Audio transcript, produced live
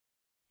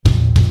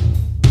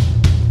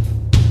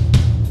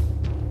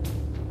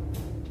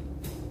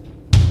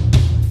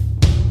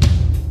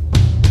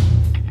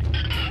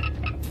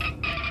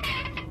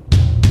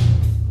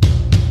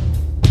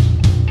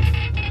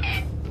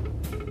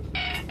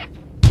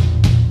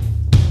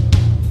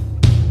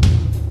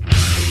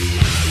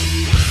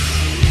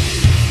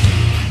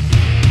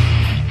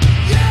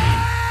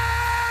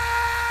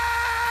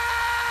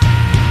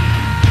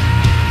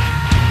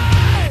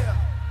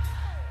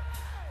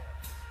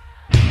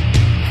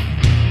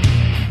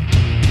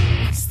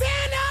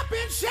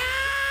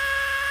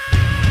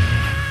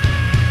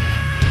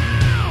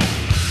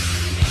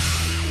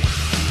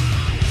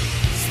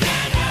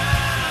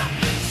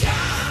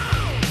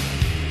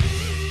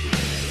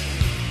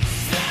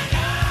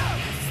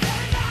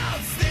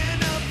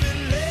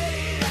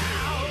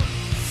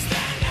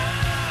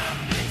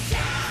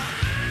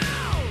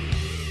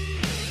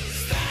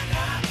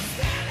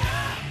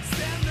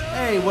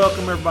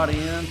welcome everybody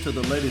in to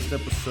the latest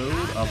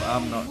episode of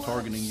I'm Not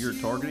Targeting, You're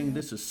Targeting.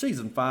 This is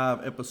Season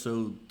 5,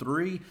 Episode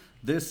 3.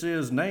 This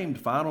is named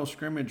Final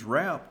Scrimmage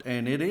Wrapped,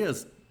 and it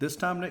is. This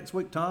time next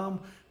week, Tom,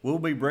 we'll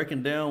be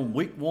breaking down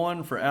Week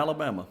 1 for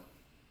Alabama.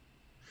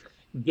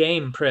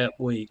 Game prep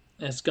week.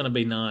 That's going to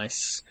be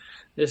nice.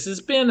 This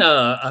has been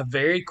a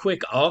very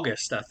quick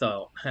August, I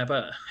thought.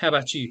 How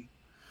about you?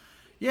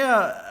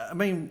 Yeah, I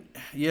mean,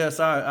 yes,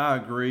 I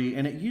agree.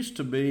 And it used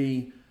to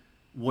be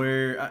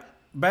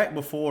back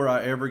before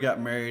I ever got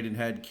married and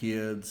had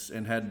kids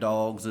and had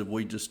dogs that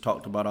we just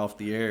talked about off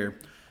the air,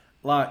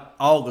 like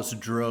August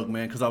drug,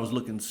 man, because I was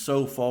looking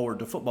so forward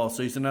to football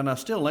season, and I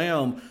still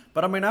am.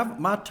 But I mean,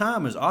 my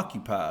time is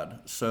occupied,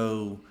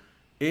 so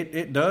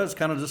it does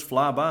kind of just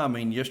fly by. I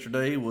mean,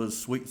 yesterday was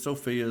Sweet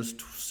Sophia's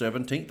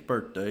 17th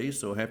birthday,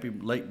 so happy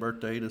late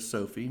birthday to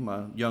Sophie,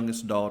 my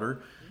youngest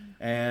daughter.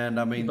 And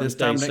I mean, this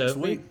time next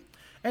week.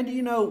 And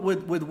you know,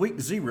 with week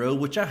 0,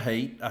 which I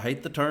hate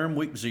the term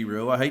week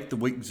 0. I hate the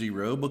week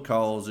 0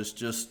 because it's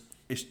just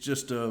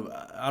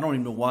I don't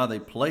even know why they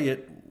play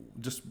it.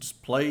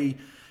 Just play,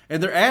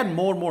 and they're adding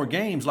more and more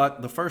games.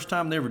 Like the first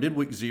time they ever did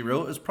week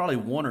 0, it was probably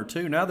 1 or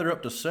 2. Now they're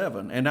up to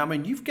 7. And I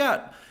mean, you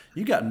got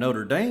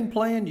Notre Dame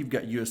playing, you've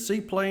got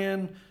USC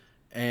playing,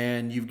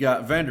 and you've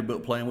got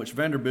Vanderbilt playing, which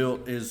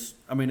Vanderbilt is,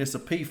 I mean, it's a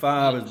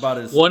P5. It's about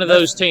as One of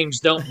those teams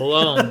don't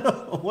belong.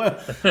 well,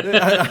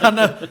 I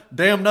know,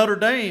 damn Notre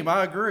Dame.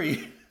 I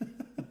agree,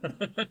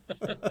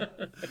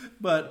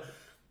 but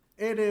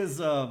it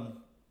is,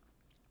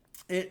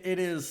 it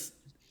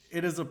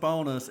is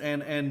upon us,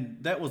 and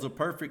that was a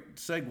perfect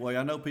segue.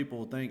 I know people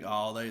will think,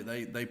 oh,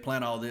 they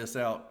plan all this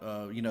out,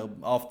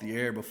 off the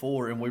air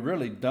before, and we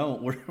really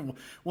don't.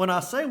 When I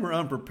say we're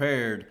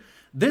unprepared,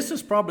 this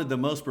is probably the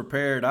most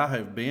prepared I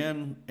have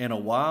been in a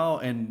while,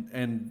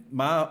 and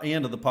my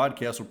end of the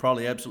podcast will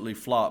probably absolutely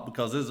flop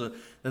because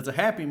there's a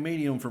happy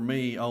medium for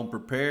me on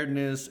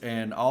preparedness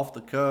and off the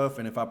cuff,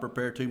 and if I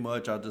prepare too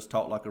much, I just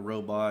talk like a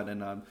robot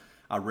and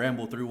I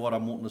ramble through what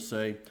I'm wanting to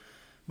say.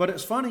 But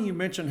it's funny you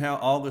mentioned how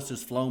August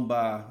has flown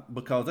by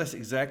because that's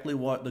exactly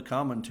what the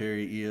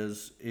commentary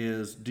is.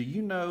 Do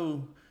you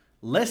know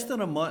less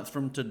than a month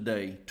from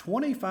today,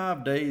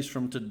 25 days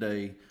from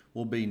today,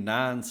 will be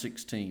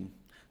 9/16.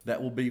 That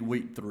will be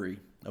week 3,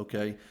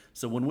 okay?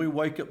 So when we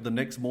wake up the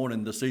next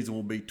morning, the season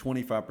will be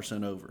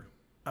 25% over.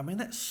 I mean,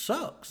 that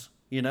sucks,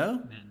 you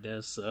know? That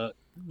does suck.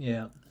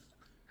 Yeah.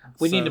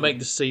 We need to make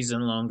the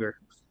season longer.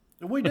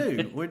 We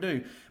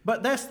do.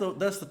 But that's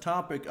the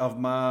topic of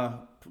my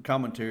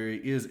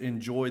commentary is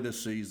enjoy the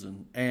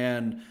season.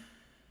 And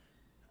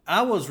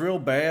I was real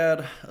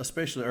bad,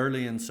 especially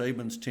early in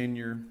Saban's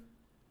tenure,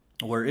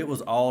 where it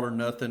was all or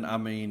nothing. I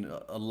mean,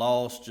 a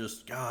loss,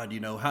 just God,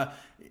 how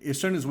as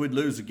soon as we'd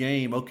lose a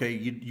game, okay,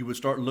 you would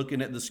start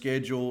looking at the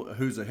schedule,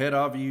 who's ahead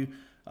of you,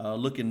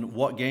 looking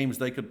what games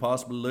they could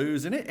possibly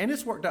lose, and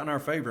it's worked out in our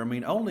favor. I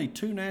mean, only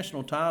 2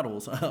 national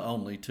titles,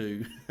 only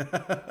 2,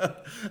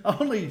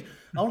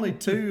 only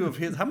 2 of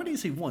his. How many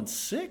has he won?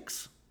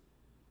 6.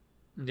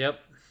 Yep.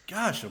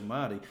 Gosh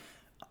Almighty.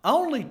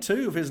 Only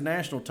 2 of his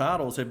national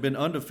titles have been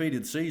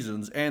undefeated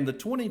seasons, and the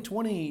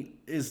 2020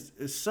 is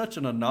such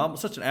an anomaly,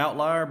 such an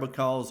outlier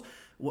because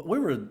we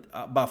were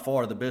by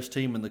far the best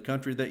team in the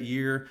country that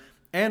year,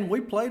 and we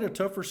played a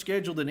tougher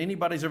schedule than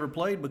anybody's ever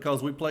played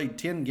because we played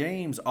 10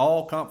 games,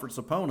 all conference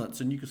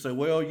opponents. And you could say,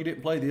 well, you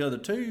didn't play the other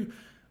 2,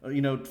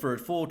 for a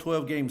full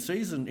 12-game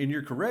season, and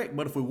you're correct.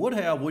 But if we would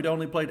have, we'd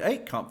only played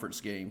 8 conference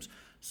games.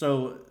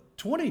 So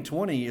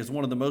 2020 is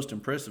one of the most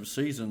impressive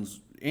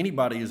seasons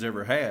anybody has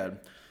ever had.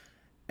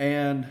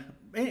 And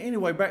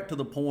anyway, back to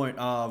the point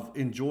of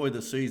enjoy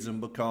the season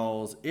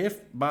because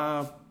if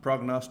my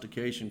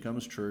prognostication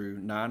comes true,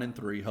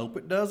 9-3, hope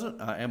it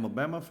doesn't. I am a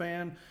Bama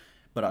fan,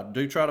 but I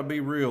do try to be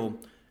real.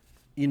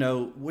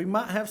 We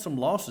might have some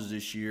losses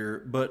this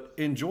year, but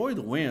enjoy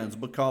the wins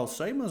because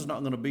Saban's not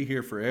going to be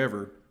here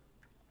forever.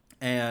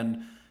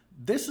 And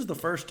this is the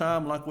first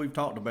time, like we've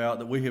talked about,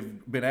 that we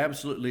have been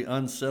absolutely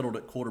unsettled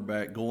at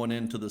quarterback going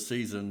into the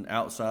season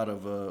outside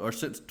of or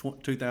since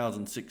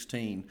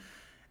 2016.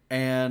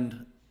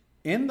 And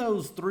in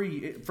those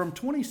 3, from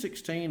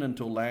 2016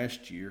 until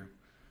last year,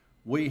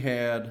 we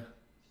had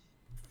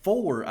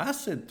 4. I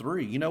said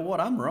 3. You know what?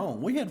 I'm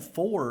wrong. We had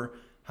 4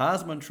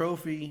 Heisman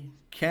Trophy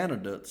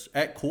candidates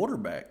at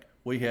quarterback.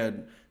 We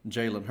had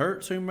Jalen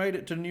Hurts, who made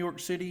it to New York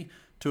City,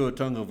 Tua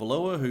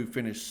Tagovailoa, who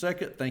finished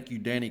second. Thank you,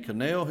 Danny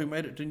Cannell, who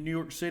made it to New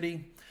York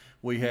City.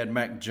 We had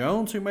Mac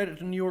Jones, who made it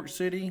to New York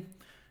City.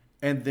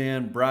 And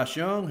then Bryce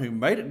Young, who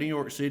made it to New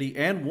York City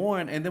and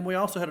won. And then we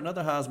also had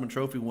another Heisman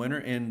Trophy winner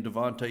in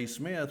Devontae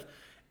Smith.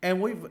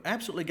 And we've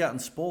absolutely gotten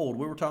spoiled.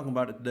 We were talking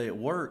about it today at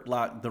work,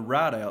 like the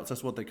rideouts.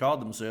 That's what they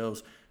called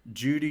themselves.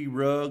 Judy,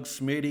 Ruggs,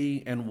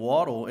 Smitty, and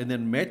Waddle. And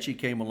then Mechie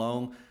came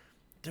along.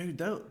 Dude,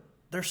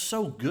 they're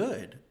so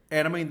good.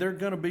 And, I mean, they're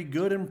going to be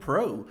good in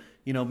pro.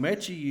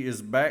 Mechie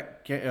is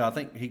back. I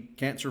think he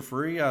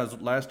cancer-free,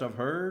 as last I've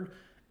heard.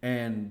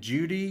 And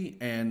Judy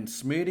and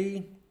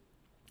Smitty,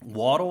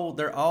 Waddle,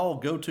 they're all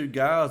go-to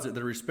guys at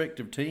their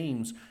respective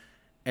teams.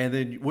 And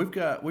then we've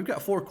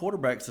got four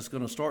quarterbacks that's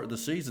going to start the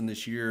season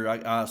this year.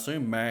 I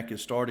assume Mac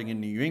is starting in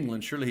New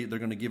England. Surely they're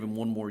going to give him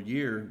one more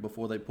year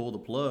before they pull the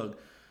plug.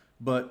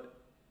 But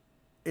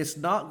it's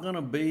not going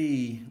to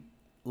be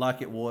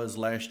like it was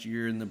last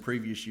year and the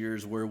previous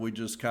years where we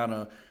just kind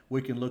of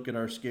we can look at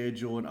our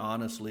schedule and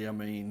honestly, I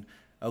mean,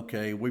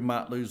 okay, we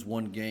might lose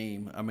one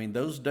game. I mean,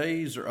 those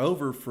days are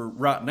over for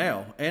right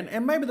now,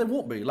 and maybe they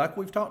won't be. Like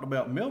we've talked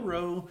about,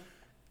 Milrow,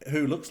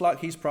 who looks like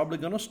he's probably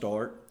going to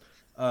start,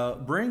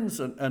 brings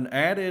an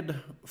added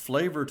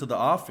flavor to the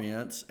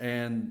offense,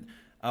 and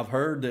I've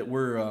heard that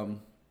we're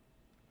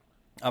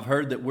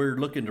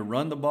looking to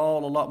run the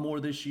ball a lot more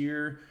this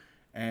year.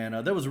 And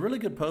there was a really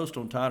good post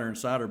on Tyler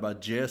Insider by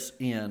Jess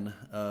N,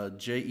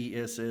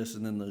 Jess,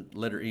 and then the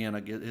letter N.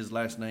 I guess his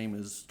last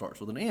name starts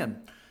with an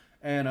N,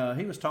 and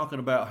he was talking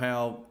about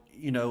how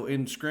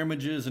in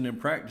scrimmages and in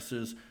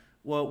practices,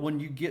 well, when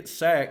you get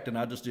sacked, and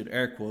I just did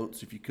air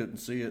quotes if you couldn't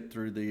see it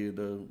through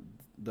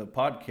the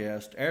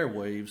podcast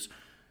airwaves.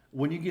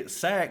 When you get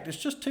sacked, it's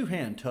just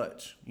two-hand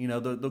touch.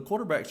 The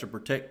quarterbacks are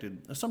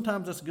protected.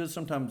 Sometimes that's good,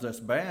 sometimes that's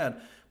bad.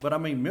 But, I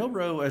mean,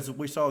 Milrow, as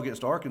we saw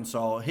against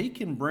Arkansas, he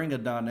can bring a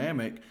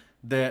dynamic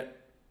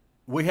that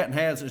we hadn't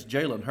had since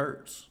Jalen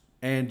Hurts.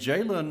 And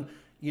Jalen,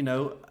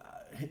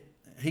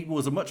 he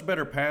was a much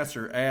better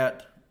passer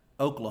at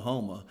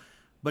Oklahoma.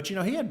 But, he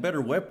had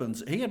better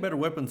weapons. He had better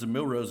weapons than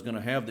Milrow's going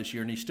to have this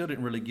year, and he still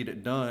didn't really get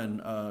it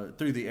done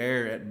through the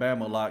air at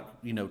Bama like,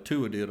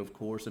 Tua did, of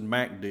course, and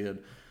Mac did.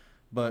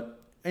 But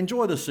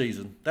enjoy the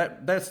season.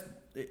 That's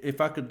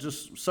if I could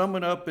just sum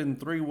it up in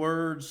 3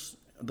 words,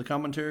 the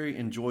commentary: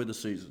 enjoy the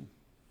season.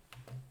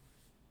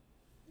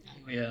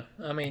 Yeah,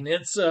 I mean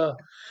it's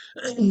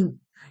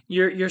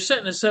you're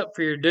setting us up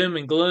for your doom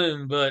and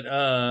gloom, but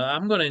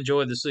I'm going to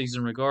enjoy the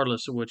season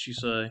regardless of what you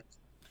say.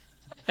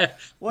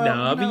 No, Well,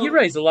 I mean you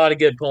raise a lot of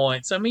good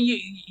points. I mean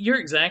you're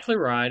exactly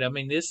right. I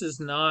mean this is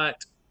not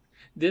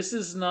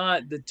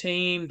the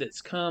team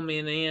that's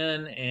coming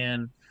in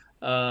and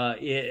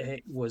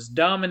it was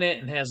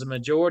dominant and has a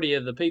majority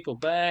of the people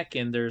back,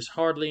 and there's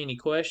hardly any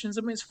questions.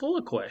 I mean, it's full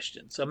of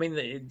questions. I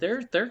mean,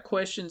 there are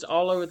questions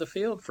all over the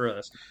field for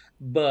us,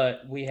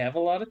 but we have a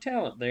lot of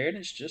talent there, and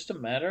it's just a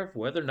matter of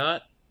whether or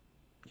not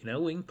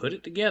we can put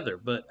it together.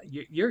 But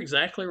you're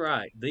exactly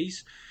right.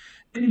 These,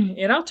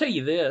 and I'll tell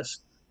you this: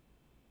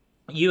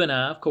 you and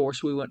I, of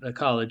course, we went to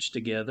college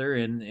together,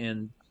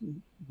 and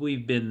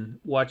we've been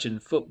watching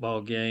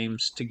football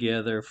games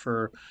together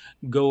for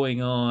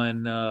going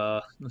on.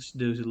 Let's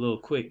do a little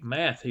quick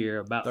math here.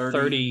 About 30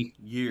 30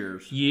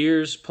 years.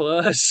 years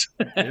plus,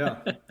 Yeah.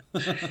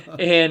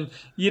 and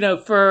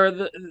for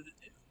the,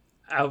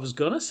 I was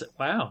gonna say,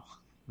 wow.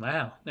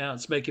 Wow, now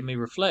it's making me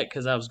reflect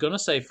because I was going to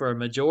say for a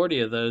majority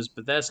of those,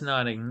 but that's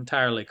not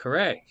entirely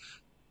correct.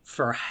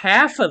 For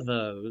half of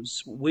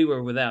those, we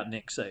were without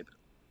Nick Saban,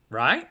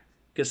 right?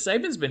 Because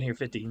Saban's been here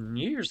 15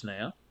 years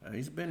now.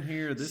 He's been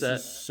here. This So,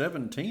 is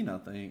 17, I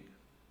think.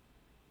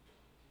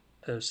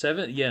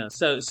 seven, yeah.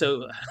 So,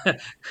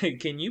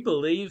 can you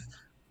believe?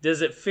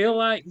 Does it feel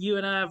like you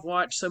and I have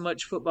watched so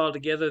much football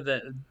together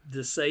that the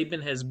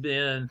Saban has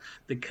been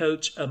the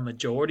coach a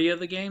majority of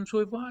the games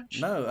we've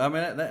watched? No, I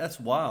mean that's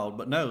wild,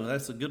 but no,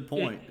 that's a good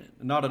It,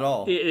 point. Not at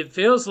all. it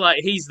feels like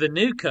he's the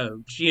new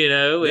coach,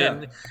 Yeah,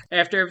 and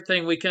after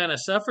everything we kind of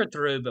suffered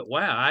through. But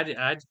wow, I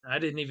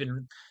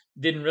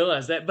didn't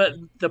realize that. But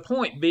the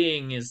point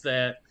being is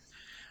that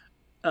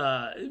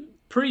uh,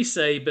 pre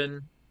Saban,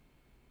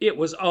 it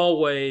was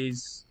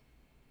always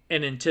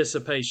an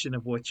anticipation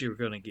of what you were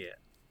going to get.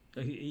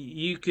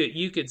 You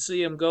could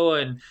see them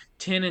going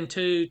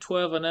 10-2,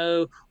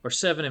 12-0, or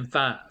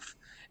 7-5,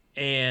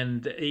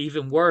 and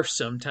even worse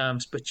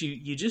sometimes. But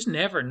you just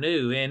never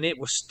knew, and it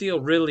was still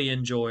really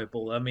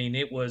enjoyable. I mean,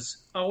 it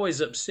was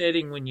always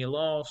upsetting when you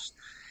lost,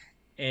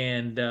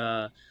 and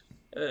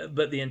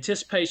but the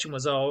anticipation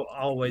was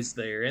always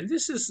there. And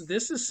this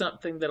is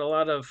something that a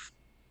lot of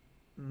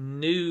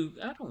new,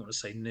 I don't want to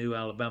say new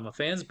Alabama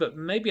fans, but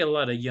maybe a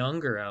lot of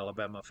younger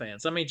Alabama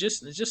fans. I mean,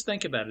 just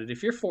think about it.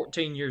 If you're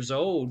 14 years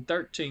old,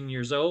 13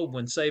 years old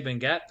when Saban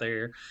got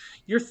there,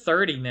 you're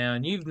 30 now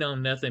and you've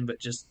known nothing but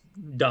just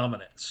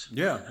dominance.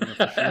 yeah,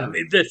 for I sure.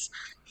 mean, that's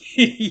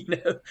you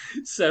know,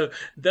 so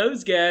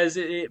those guys,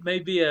 it may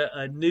be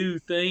a new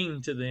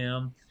thing to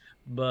them,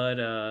 but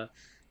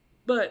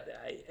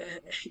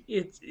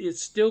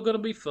it's still going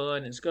to be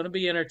fun. It's going to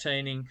be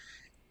entertaining,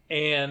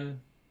 and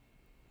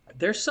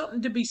there's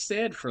something to be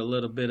said for a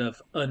little bit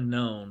of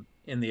unknown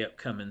in the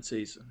upcoming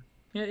season.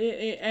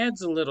 It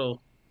adds a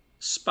little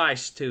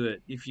spice to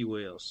it, if you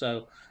will.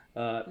 So,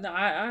 no,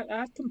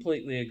 I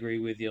completely agree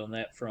with you on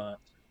that front.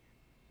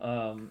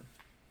 Um,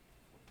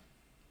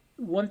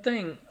 One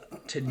thing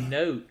to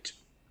note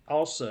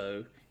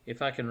also,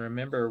 if I can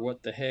remember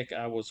what the heck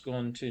I was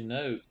going to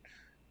note,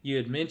 you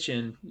had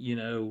mentioned,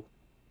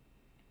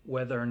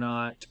 whether or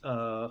not,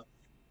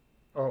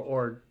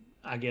 or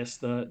I guess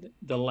the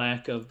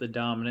lack of the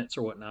dominance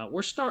or whatnot.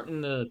 We're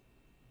starting the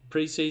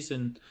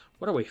preseason.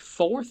 What are we,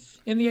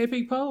 fourth in the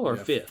AP poll or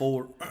Yeah, fifth?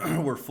 four.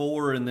 We're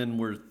four, and then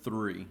we're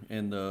three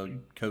in the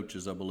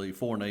coaches, I believe.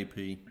 Four in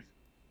AP.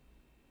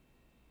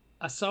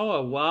 I saw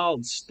a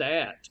wild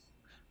stat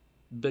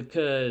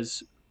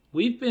because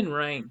we've been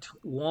ranked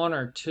one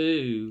or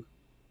two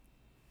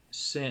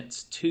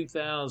since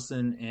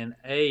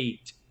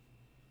 2008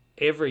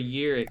 every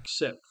year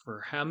except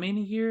for how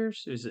many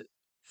years? Is it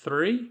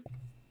three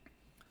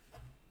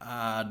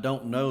I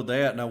don't know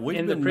that. Now we've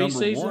in the been number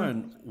preseason?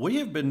 one. We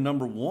have been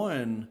number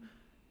one.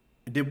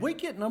 Did we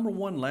get number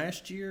one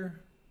last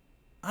year?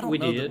 I don't We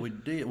know that did. we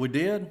did. We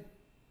did.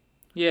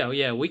 Yeah,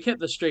 yeah, we kept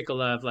the streak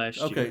alive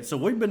last Okay, year. so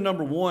we've been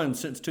number one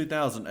since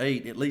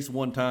 2008, at least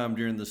one time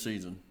during the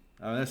season.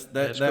 That's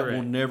That will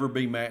correct. never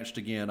be matched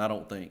again. I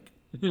don't think.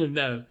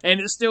 No, and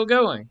it's still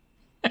going.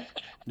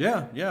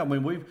 Yeah, yeah. I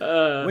mean,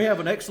 Uh, we have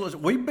an excellent.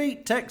 We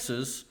beat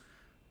Texas,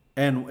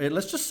 and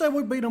let's just say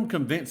we beat them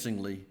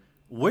convincingly.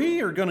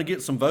 We are going to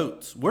get some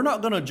votes. We're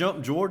not going to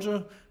jump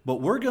Georgia, but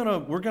we're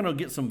gonna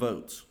get some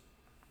votes.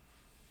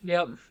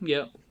 yep,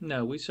 yep.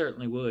 No, we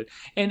certainly would.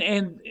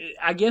 And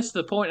I guess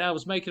the point I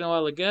was making a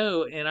while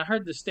ago, and I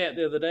heard the stat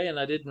the other day, and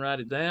I didn't write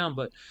it down,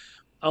 but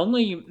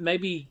only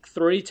maybe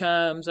three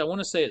times, I want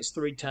to say it's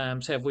three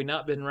times, have we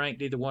not been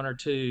ranked either one or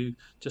two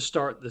to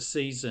start the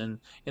season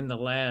in the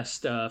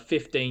last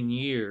 15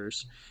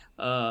 years.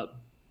 Uh,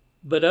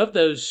 but of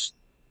those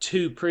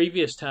two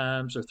previous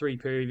times or three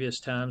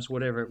previous times,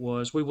 whatever it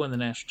was, we won the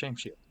national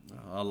championship.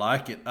 I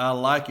like it. I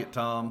like it,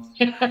 Tom.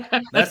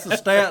 That's the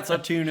stats I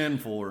tune in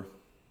for.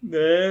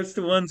 That's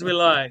the ones we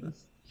like.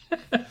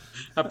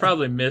 I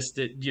probably missed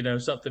it,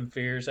 something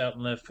fierce out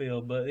in left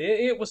field, but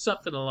it was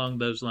something along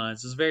those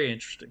lines. It's very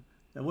interesting.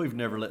 And we've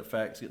never let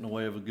facts get in the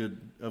way of good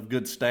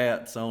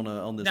stats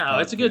on this No,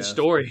 it's a good podcast.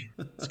 story.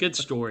 It's a good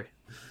story.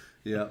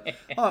 Yeah.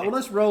 All right. Well,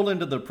 let's roll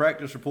into the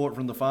practice report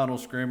from the final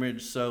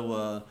scrimmage.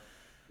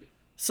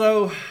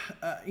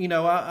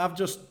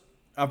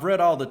 I've read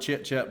all the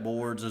chit chat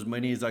boards, as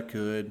many as I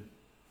could,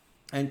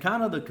 and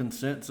kind of the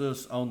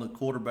consensus on the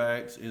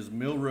quarterbacks is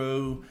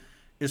Milroe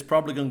is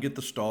probably going to get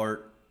the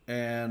start,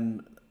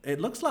 and it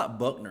looks like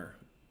Buckner,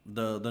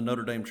 the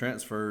Notre Dame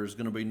transfer, is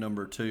going to be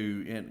number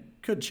two, and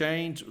could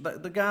change.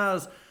 The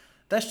guys,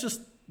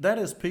 that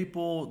is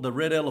people. The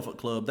Red Elephant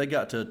Club, they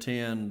got to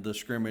attend the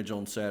scrimmage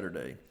on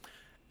Saturday.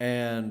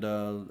 And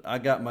I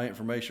got my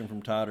information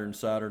from Tider and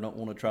Cider. Don't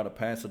want to try to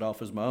pass it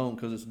off as my own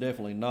because it's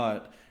definitely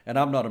not. And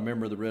I'm not a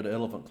member of the Red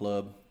Elephant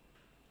Club.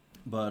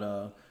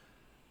 But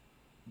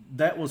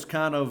that was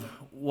kind of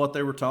what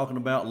they were talking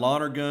about.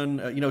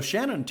 Lonergan,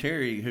 Shannon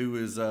Terry, who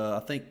is, I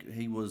think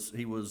he was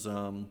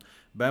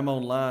Bama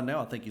Online.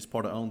 Now I think he's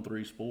part of Own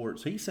Three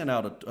Sports. He sent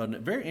out a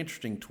very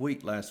interesting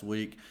tweet last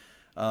week.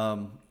 I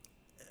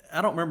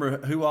don't remember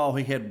who all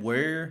he had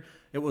where.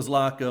 It was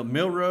like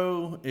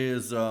Milroe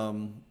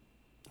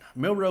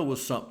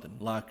was something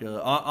like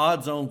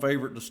odds-on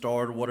favorite to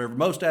start or whatever.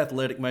 Most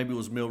athletic maybe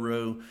was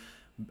Milroe.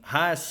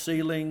 Highest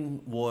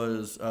ceiling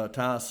was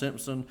Ty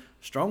Simpson.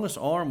 Strongest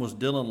arm was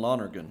Dylan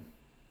Lonergan.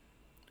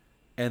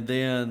 And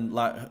then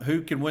like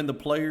who can win the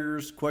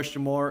players?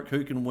 Question mark.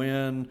 Who can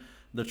win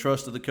the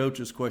trust of the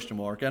coaches? Question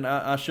mark. And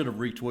I should have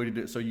retweeted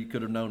it so you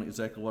could have known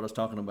exactly what I was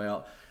talking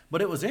about.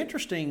 But it was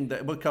interesting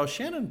that because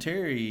Shannon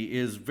Terry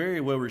is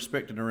very well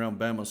respected around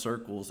Bama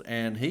circles,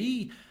 and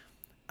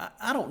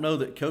I don't know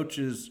that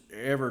coaches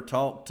ever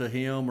talk to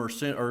him or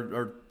send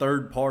or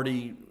third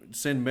party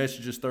send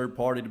messages third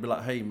party to be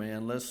like, hey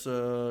man, let's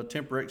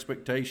temper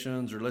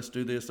expectations or let's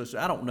do this.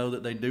 I don't know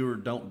that they do or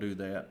don't do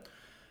that.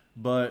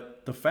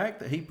 But the fact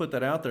that he put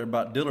that out there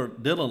about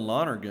Dylan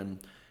Lonergan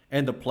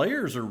and the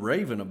players are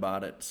raving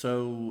about it.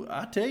 So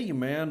I tell you,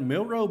 man,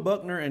 Milroe,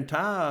 Buckner, and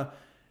Ty,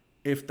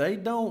 if they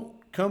don't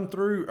come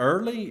through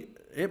early,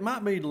 it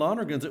might be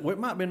Lonergan's. It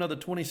might be another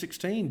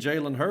 2016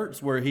 Jalen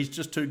Hurts where he's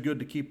just too good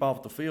to keep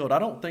off the field. I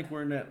don't think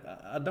we're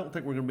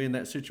going to be in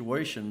that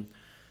situation.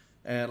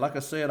 And like I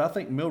said, I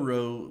think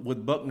Milroe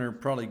with Buckner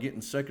probably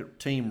getting second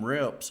team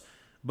reps.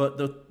 But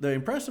the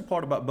impressive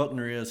part about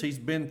Buckner is he's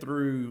been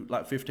through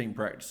like 15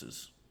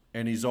 practices,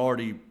 and he's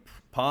already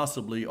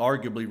possibly,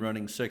 arguably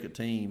running second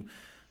team.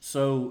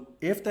 So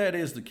if that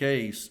is the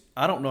case,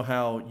 I don't know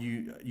how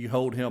you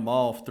hold him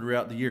off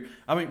throughout the year.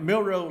 I mean,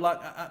 Milroe, like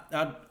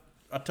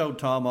I told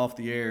Tom off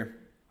the air,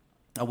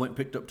 I went and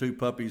picked up two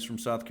puppies from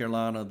South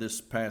Carolina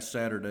this past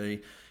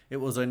Saturday. It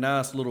was a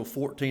nice little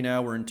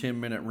 14-hour and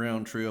 10-minute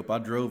round trip. I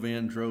drove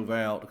in, drove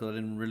out because I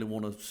didn't really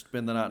want to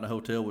spend the night in a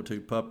hotel with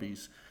two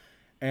puppies.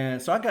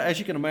 And so as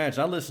you can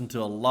imagine, I listened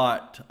to a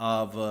lot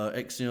of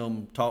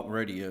XM talk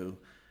radio,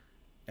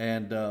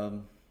 and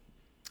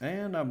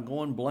I'm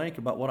going blank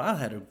about what I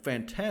had a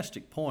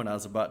fantastic point I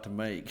was about to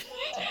make,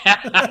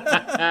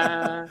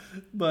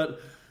 but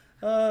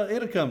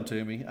it'll come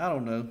to me. I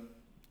don't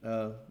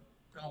know.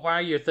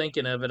 While you're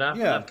thinking of it,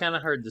 Yeah, I've kind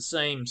of heard the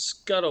same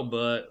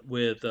scuttlebutt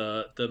with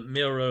the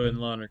Milroe and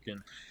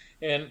Lonergan.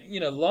 And,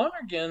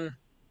 Lonergan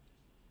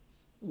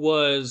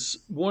was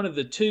one of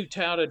the two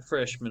touted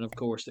freshmen, of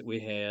course, that we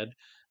had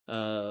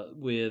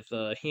with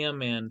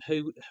him and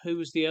who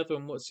was the other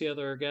one? What's the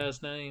other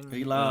guy's name?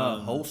 Eli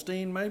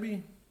Holstein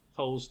maybe.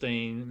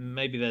 Holstein.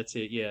 Maybe that's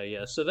it. Yeah,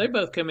 yeah. So they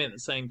both come in at the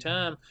same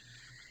time.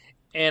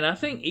 And I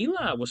think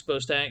Eli was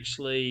supposed to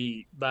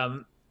actually, by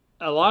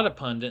a lot of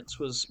pundits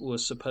was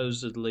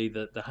supposedly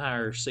the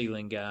higher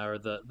ceiling guy or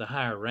the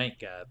higher rank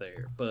guy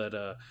there.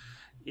 But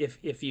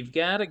if you've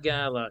got a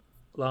guy like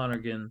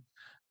Lonergan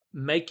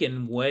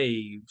making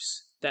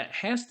waves, that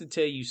has to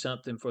tell you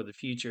something for the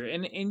future.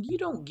 And you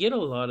don't get a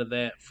lot of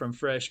that from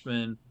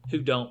freshmen who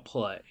don't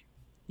play.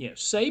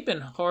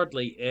 Saban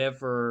hardly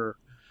ever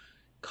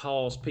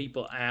calls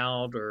people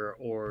out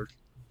or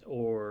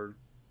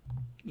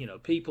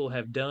people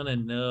have done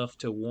enough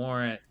to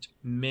warrant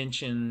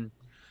mention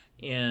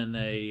in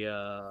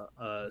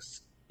a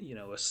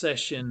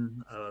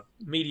session, a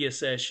media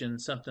session,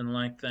 something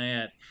like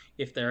that.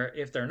 If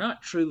they're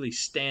not truly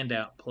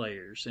standout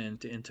players,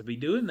 and to be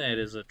doing that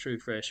as a true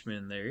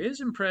freshman, there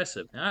is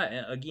impressive.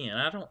 I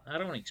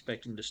don't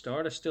expect him to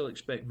start. I still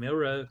expect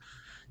Milroe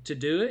to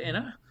do it,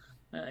 and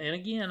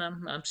again,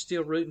 I'm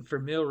still rooting for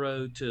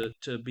Milroe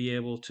to be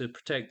able to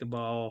protect the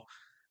ball,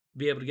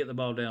 be able to get the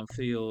ball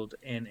downfield,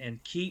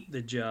 and keep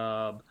the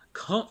job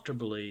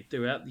comfortably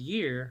throughout the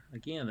year.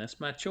 Again, that's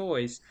my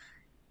choice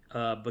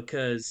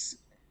because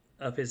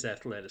of his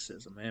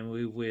athleticism, and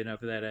we went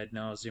over that ad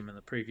nauseum in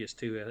the previous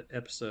two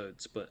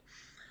episodes. But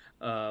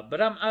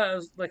like I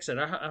said,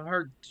 I've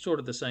heard sort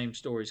of the same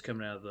stories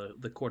coming out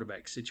of the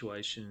quarterback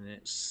situation, and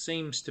it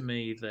seems to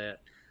me that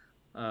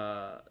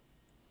uh,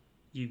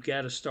 you've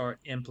got to start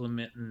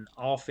implementing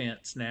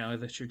offense now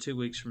that you're 2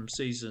 weeks from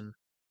season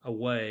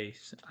away.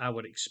 I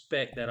would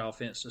expect that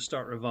offense to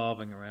start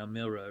revolving around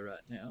Milroe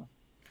right now.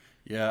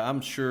 Yeah, I'm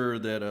sure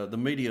that the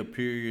media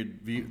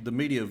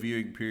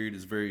viewing period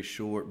is very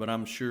short, but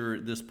I'm sure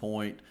at this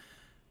point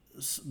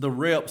the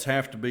reps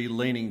have to be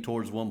leaning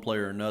towards one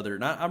player or another.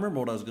 And I remember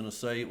what I was going to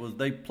say. It was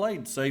they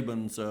played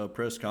Saban's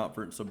press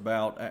conference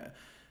about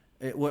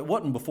it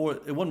wasn't before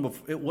it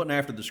wasn't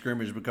after the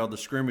scrimmage, because the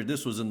scrimmage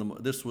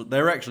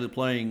they were actually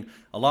playing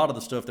a lot of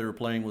the stuff they were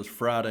playing was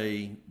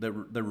Friday. They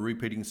were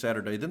repeating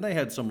Saturday. Then they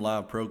had some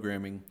live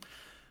programming,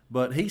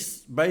 but he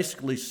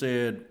basically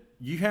said,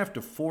 you have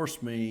to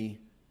force me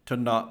to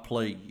not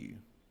play you,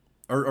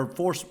 or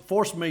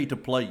force me to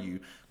play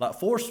you, like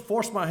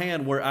force my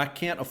hand where I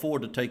can't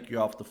afford to take you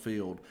off the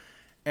field.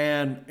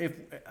 And if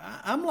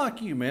I'm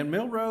like you, man,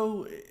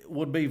 Milroe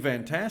would be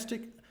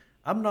fantastic.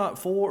 I'm not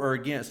for or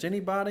against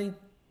anybody.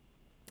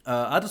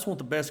 I just want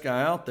the best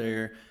guy out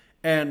there,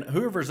 and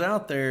whoever's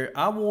out there,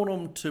 I want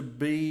them to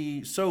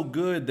be so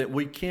good that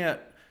we can't,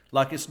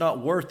 like, it's not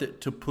worth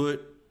it to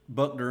put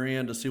Buckner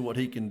in to see what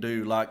he can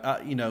do. Like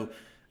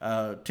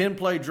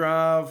 10-play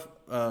drive,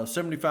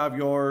 75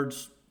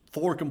 yards,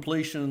 4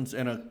 completions,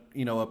 and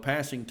a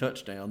passing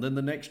touchdown. Then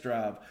the next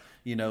drive,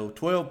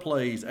 12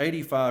 plays,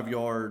 85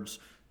 yards,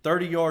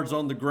 30 yards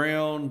on the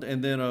ground,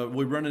 and then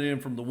we run it in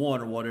from the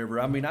 1 or whatever.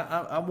 I mean,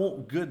 I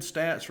want good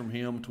stats from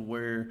him to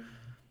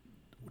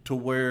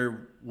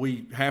where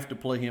we have to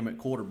play him at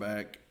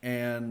quarterback.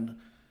 And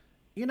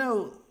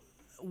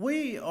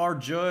we are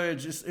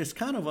judged. It's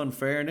kind of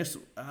unfair, and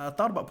I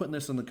thought about putting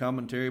this in the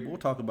commentary, but we'll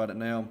talk about it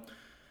now.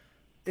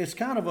 It's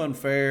kind of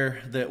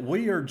unfair that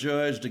we are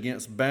judged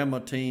against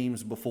Bama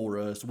teams before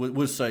us with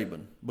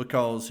Saban,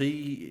 because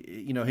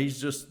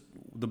he's just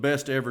the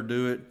best to ever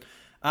do it.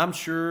 I'm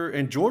sure,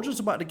 and Georgia's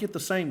about to get the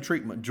same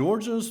treatment.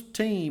 Georgia's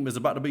team is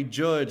about to be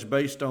judged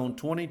based on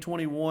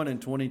 2021 and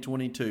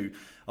 2022.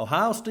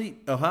 Ohio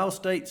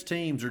State's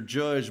teams are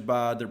judged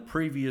by their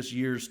previous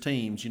year's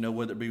teams,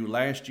 whether it be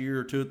last year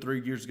or 2 or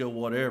 3 years ago,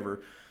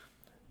 whatever.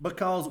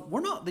 Because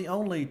we're not the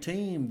only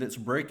team that's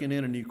breaking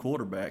in a new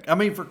quarterback. I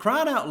mean, for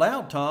crying out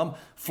loud, Tom,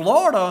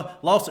 Florida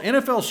lost an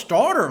NFL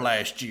starter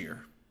last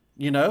year.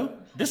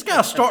 This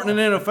guy's starting in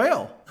the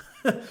NFL.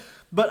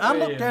 But I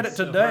looked at it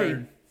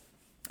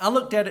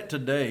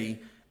today.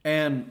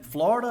 And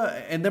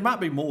Florida, and there might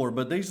be more,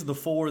 but these are the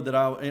 4 that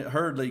I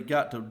hurriedly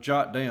got to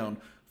jot down.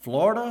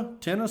 Florida,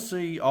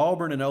 Tennessee,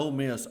 Auburn, and Ole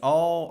Miss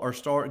all are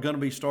going to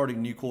be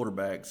starting new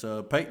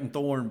quarterbacks. Peyton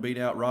Thorne beat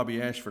out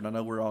Robbie Ashford. I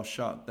know we're all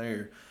shocked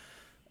there.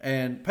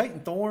 And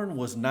Peyton Thorne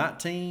was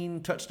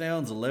 19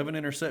 touchdowns, 11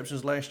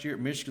 interceptions last year at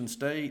Michigan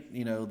State.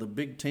 The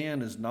Big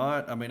Ten is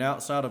not,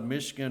 outside of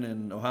Michigan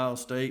and Ohio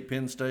State,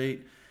 Penn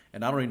State,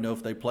 and I don't even know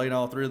if they played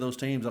all 3 of those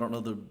teams. I don't know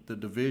the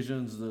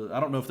divisions. I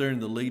don't know if they're in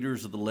the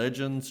leaders of the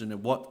legends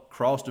and what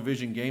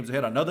cross-division games they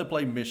had. I know they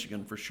played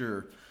Michigan for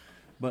sure.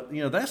 But,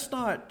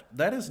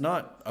 that is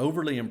not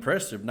overly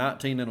impressive,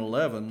 19 and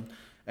 11.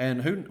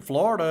 And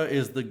Florida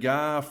is the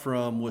guy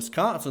from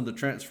Wisconsin to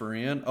transfer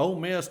in. Ole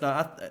Miss,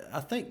 now I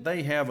think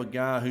they have a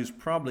guy who's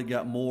probably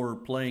got more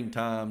playing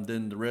time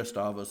than the rest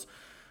of us.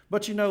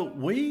 But,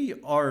 we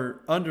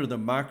are under the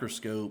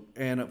microscope,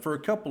 and for a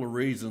couple of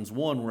reasons.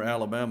 One, we're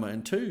Alabama,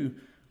 and 2,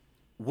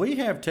 we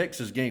have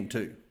Texas game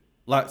 2.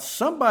 Like,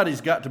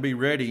 somebody's got to be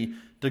ready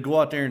to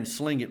go out there and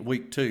sling it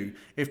week 2.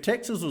 If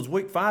Texas was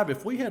week 5,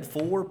 if we had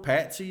 4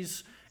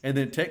 patsies – and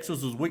then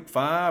Texas was week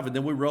 5, and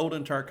then we rolled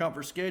into our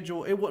conference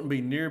schedule, it wouldn't be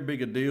near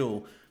big a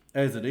deal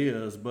as it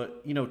is.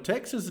 But,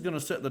 Texas is going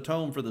to set the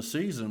tone for the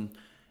season,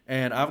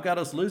 and I've got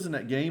us losing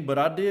that game. But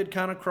I did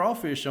kind of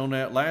crawfish on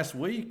that last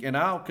week, and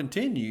I'll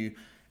continue.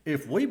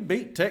 If we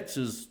beat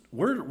Texas,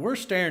 we're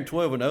staring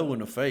 12-0 in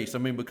the face.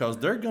 Because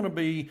they're going to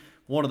be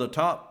one of the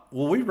top.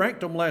 Well, we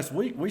ranked them last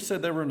week. We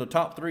said they were in the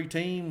top three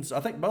teams.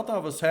 I think both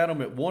of us had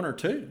them at one or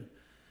two.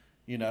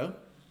 You know,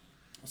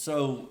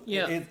 so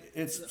Yeah.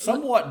 it's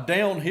somewhat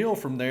downhill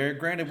from there.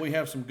 Granted, we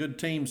have some good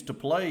teams to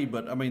play,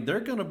 but I mean, they're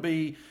going to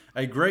be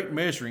a great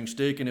measuring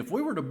stick. And if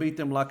we were to beat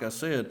them, like I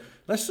said,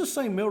 let's just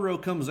say Milroe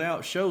comes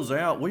out, shows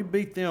out, we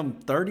beat them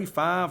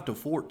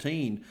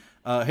 35-14.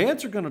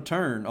 Heads are going to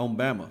turn on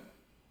Bama.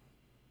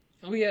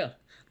 Oh yeah.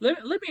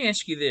 Let me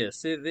ask you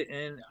this,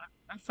 and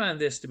I find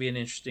this to be an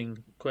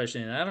interesting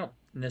question, and I don't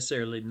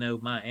necessarily know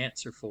my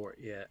answer for it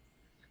yet.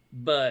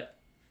 But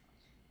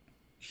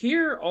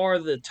here are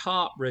the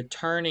top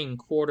returning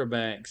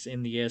quarterbacks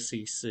in the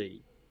SEC.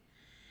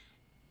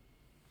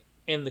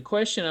 And the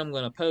question I'm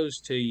going to pose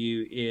to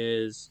you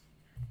is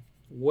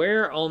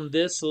where on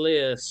this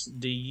list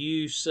do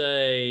you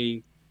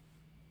say,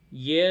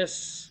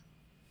 yes,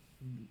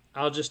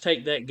 I'll just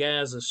take that guy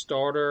as a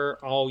starter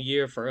all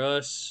year for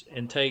us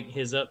and take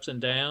his ups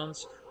and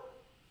downs?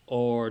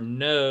 Or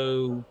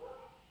no,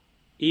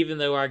 even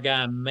though our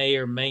guy may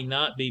or may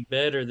not be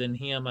better than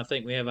him, I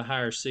think we have a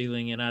higher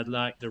ceiling and I'd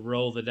like to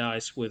roll the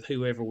dice with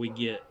whoever we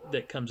get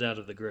that comes out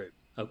of the group.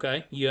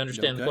 Okay? You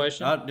understand the Okay,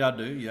 question? I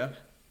do, yeah.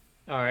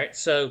 All right.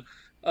 So,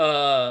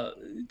 uh,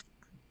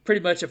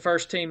 pretty much a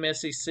first team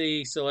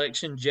SEC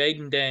selection,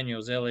 Jaden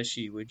Daniels,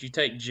 LSU. Would you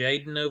take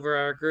Jaden over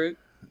our group?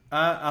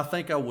 I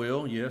think I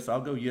will. Yes, I'll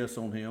go yes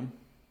on him.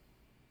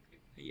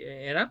 Yeah,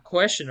 and I'm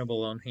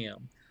questionable on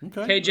him.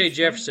 Okay, KJ that's fine.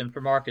 Jefferson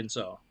from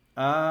Arkansas.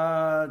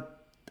 Uh,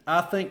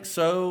 I think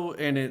so,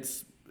 and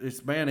it's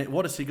man,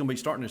 what is he going to be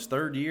starting his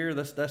third year?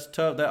 That's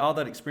tough. That all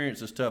that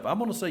experience is tough. I'm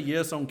going to say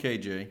yes on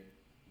KJ.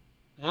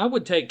 I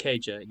would take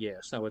KJ.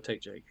 Yes, I would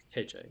take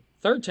KJ.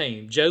 Third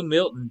team, Joe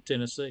Milton,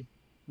 Tennessee.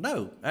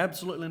 No,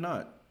 absolutely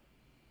not.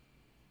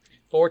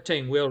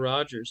 14, Will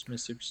Rogers,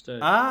 Mississippi State.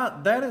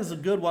 That is a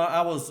good one.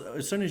 I was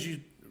as soon as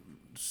you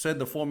said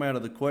the format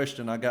of the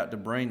question, I got to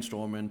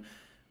brainstorming.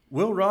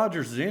 Will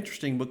Rogers is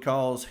interesting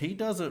because he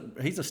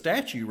doesn't. He's a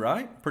statue,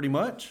 right? Pretty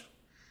much.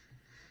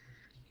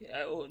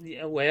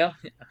 Yeah, well,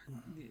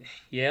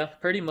 yeah,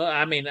 pretty much.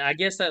 I mean, I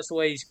guess that's the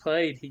way he's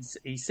played.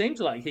 He seems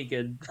like he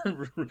could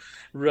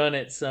run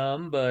it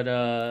some, but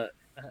of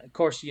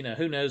course,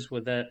 who knows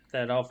what that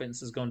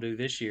offense is going to do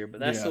this year.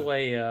 But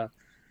Yeah.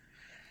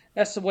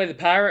 that's the way the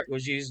Pirate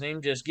was using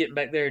him, just getting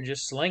back there and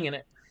just slinging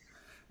it.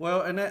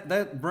 Well, and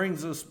that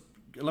brings us.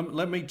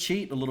 Let me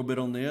cheat a little bit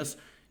on this.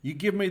 You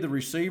give me the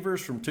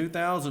receivers from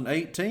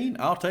 2018,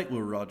 I'll take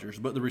Will Rogers.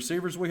 But the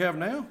receivers we have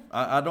now,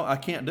 I don't. I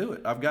can't do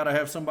it. I've got to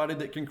have somebody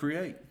that can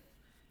create.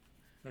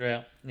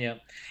 Yeah, yeah,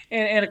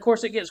 and of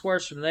course it gets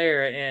worse from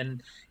there,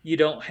 and you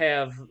don't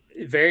have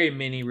very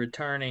many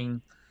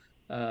returning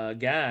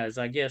guys.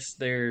 I guess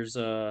there's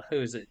who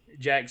is it?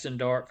 Jackson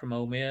Dart from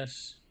Ole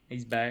Miss.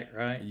 He's back,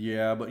 right?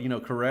 Yeah, but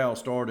Corral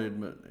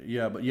started. But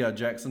yeah,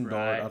 Jackson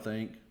Dart, Right. I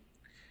think.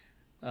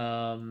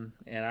 And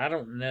I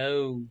don't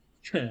know.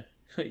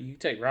 You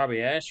take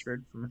Robbie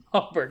Ashford from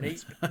Auburn.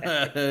 He's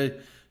back.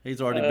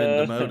 He's already been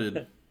Uh,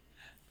 demoted.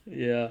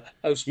 yeah.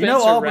 Oh, Spencer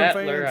Auburn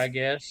Rattler, I fans.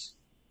 guess.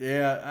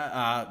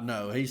 Yeah,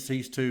 no, he's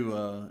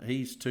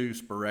too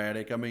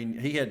sporadic. I mean,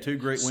 he had two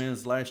great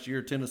wins last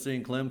year, Tennessee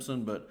and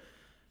Clemson, but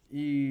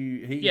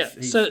Yeah.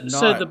 he's So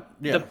not.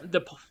 Yeah,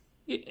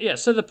 yeah.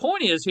 So the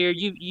point is here,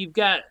 you've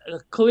got a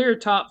clear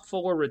top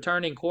four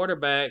returning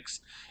quarterbacks,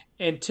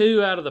 and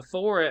two out of the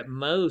four at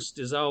most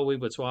is all we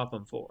would swap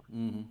them for.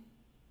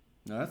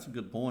 no, that's a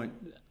good point.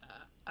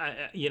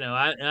 I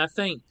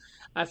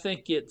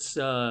think it's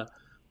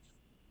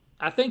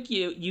I think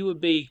you would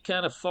be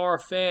kind of far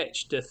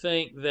fetched to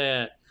think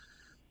that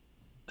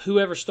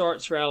whoever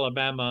starts for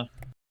Alabama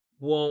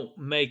won't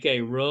make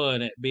a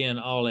run at being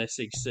all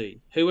SEC,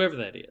 whoever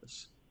that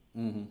is.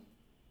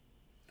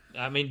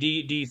 I mean, do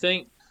you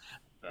think?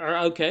 Or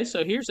okay,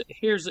 so here's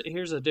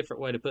a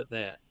different way to put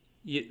that.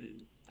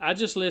 I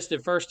just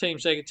listed first team,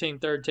 second team,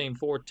 third team,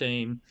 fourth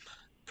team,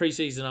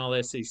 preseason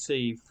all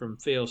SEC from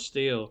Phil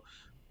Steele.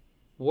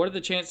 What are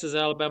the chances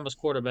Alabama's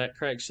quarterback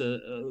cracks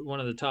one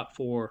of the top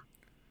four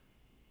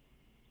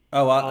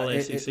Oh, all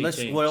SEC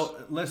teams?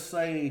 let's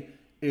say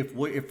if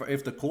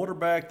the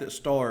quarterback that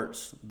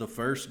starts the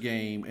first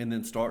game and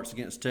then starts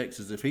against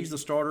Texas, if he's the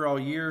starter all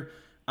year,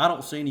 I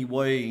don't see any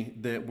way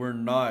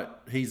that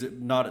he's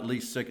not at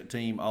least second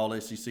team All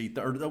SEC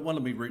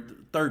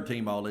third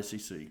team All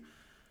SEC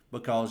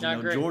because I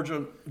agree.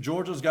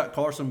 Georgia's got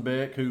Carson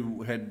Beck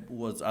who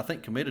was I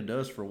think committed to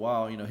us for a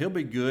while. He'll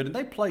be good, and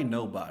they play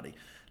nobody.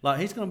 Like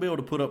he's going to be able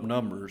to put up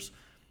numbers.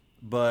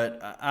 But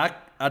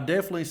I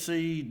definitely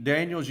see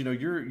Daniels.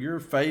 You're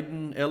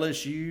fading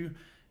LSU.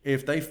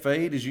 If they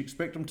fade as you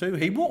expect them to,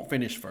 he won't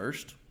finish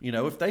first.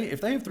 If they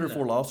have three or No.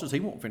 four losses, he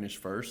won't finish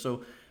first.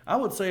 So I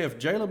would say if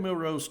Jalen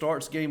Milroe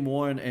starts game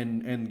one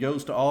and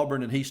goes to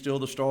Auburn and he's still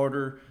the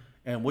starter,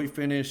 and we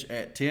finish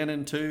at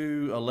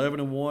 10-2,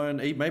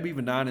 11-1, maybe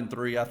even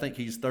 9-3, I think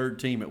he's third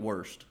team at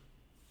worst.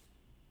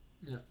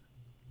 No.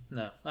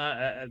 No.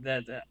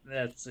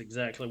 That's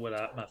exactly what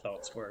my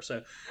thoughts were.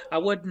 So I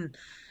wouldn't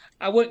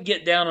I wouldn't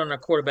get down on a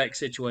quarterback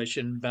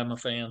situation by my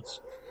fans.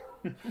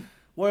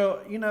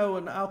 Well,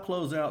 and I'll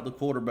close out the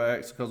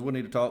quarterbacks because we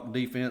need to talk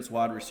defense,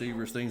 wide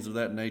receivers, things of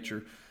that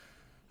nature.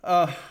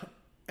 Uh,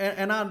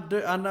 and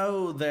I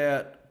know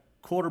that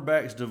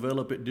quarterbacks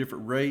develop at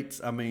different rates.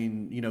 I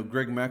mean,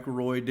 Greg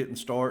McElroy didn't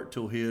start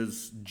till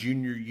his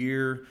junior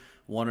year,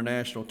 won a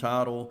national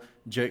title.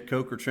 Jake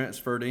Coker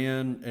transferred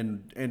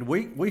in, and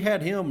we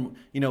had him.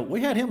 We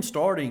had him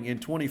starting in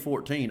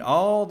 2014.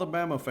 All the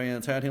Bama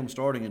fans had him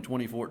starting in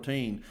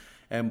 2014.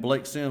 And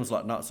Blake Sims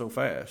like not so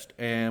fast.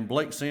 And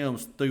Blake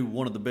Sims threw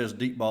one of the best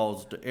deep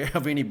balls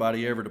of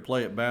anybody ever to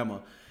play at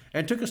Bama,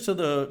 and took us to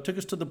the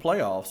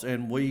playoffs.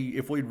 And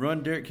if we'd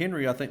run Derrick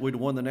Henry, I think we'd have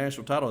won the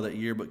national title that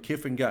year. But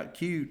Kiffin got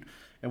cute,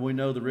 and we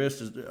know the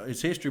rest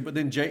is history. But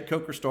then Jake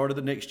Coker started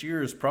the next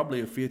year as probably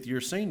a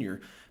fifth-year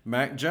senior.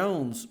 Mac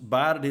Jones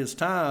bided his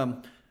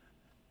time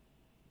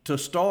to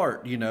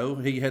start.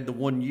 He had the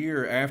 1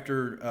 year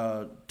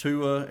after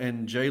Tua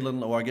and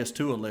Jalen, or I guess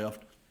Tua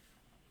left.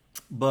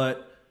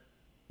 But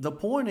the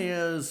point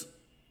is,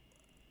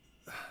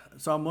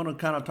 so I'm going to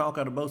kind of talk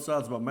out of both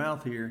sides of my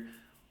mouth here.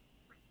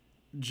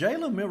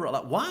 Jalen Milroe,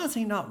 like, why is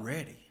he not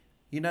ready?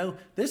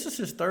 This is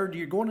his third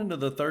year, going into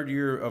the third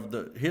year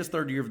of his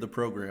third year of the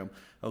program.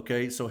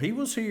 Okay, so he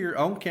was here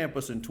on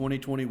campus in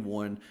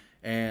 2021,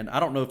 and I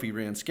don't know if he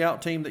ran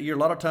scout team that year. A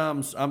lot of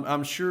times,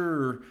 I'm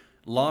sure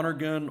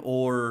Lonergan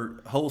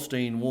or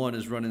Holstein one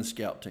is running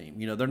scout team.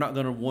 They're not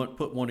going to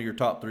put one of your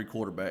top three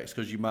quarterbacks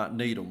because you might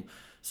need them.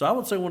 So I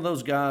would say one of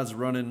those guys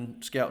running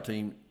scout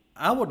team.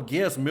 I would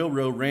guess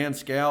Milroe ran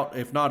scout,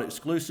 if not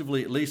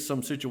exclusively, at least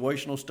some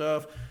situational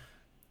stuff.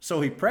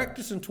 So he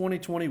practiced in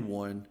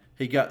 2021.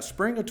 He got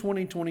spring of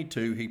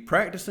 2022. He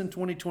practiced in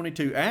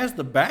 2022 as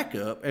the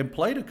backup and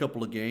played a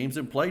couple of games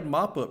and played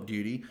mop-up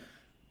duty.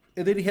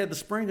 And then he had the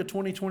spring of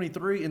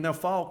 2023 in their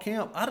fall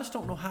camp. I just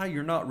don't know how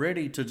you're not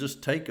ready to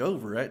just take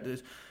over. That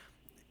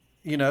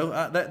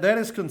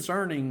is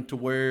concerning to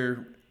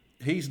where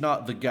he's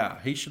not the guy.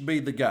 He should be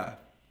the guy.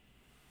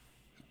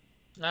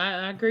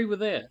 I agree with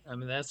that. I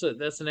mean, that's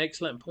an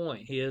excellent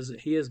point. He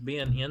has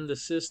been in the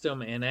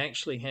system and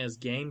actually has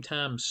game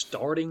time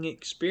starting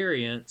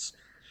experience.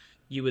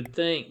 You would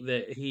think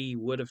that he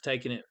would have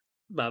taken it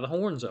by the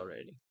horns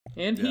already.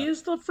 And he Yeah.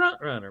 is the front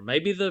runner.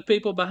 Maybe the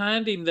people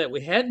behind him that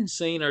we hadn't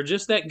seen are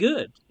just that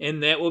good,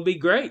 and that would be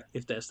great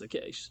if that's the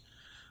case.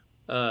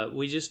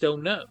 We just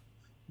don't know.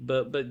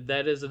 But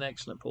that is an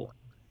excellent point.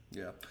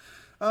 Yeah.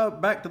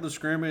 Back to the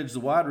scrimmage, the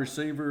wide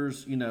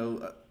receivers.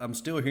 I'm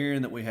still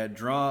hearing that we had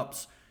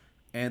drops,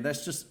 and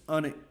that's just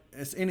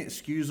it's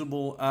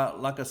inexcusable.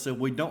 Like I said,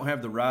 we don't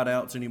have the right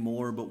outs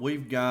anymore, but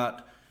we've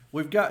got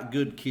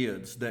good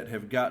kids that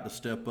have got to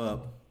step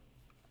up.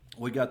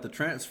 We got the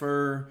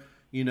transfer,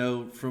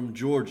 from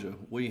Georgia.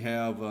 We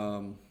have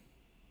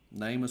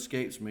name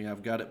escapes me.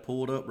 I've got it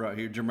pulled up right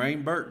here.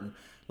 Jermaine Burton.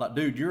 Like,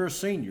 dude, you're a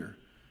senior.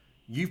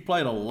 You've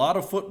played a lot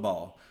of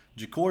football.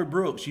 Ja'Cory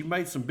Brooks, you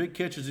made some big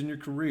catches in your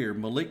career.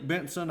 Malik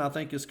Benson, I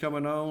think, is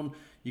coming on.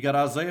 You got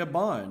Isaiah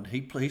Bond.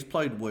 He's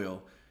played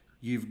well.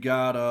 You've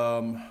got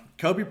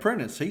Kobe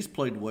Prentice. He's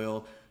played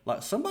well.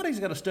 Like, somebody's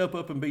got to step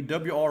up and be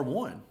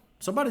WR1.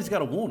 Somebody's got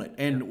to want it.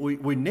 And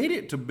we need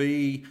it to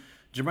be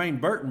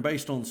Jermaine Burton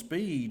based on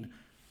speed.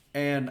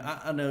 And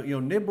I know,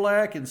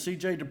 Niblack and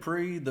C.J.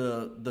 Dupree,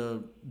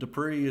 the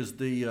Dupree is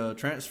the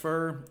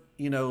transfer,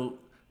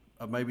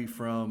 maybe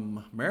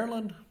from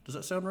Maryland. Does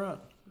that sound right?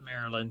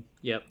 Maryland.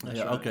 Yep, that's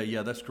Yeah. right. Okay.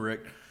 Yeah, that's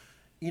correct.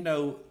 You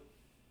know,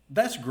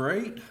 that's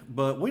great,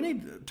 but we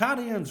need tight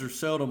ends are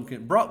seldom.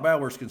 Brock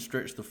Bowers can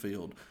stretch the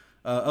field.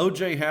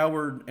 O.J.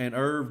 Howard and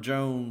Irv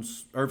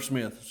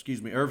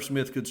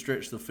Smith could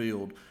stretch the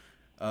field.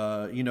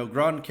 Herb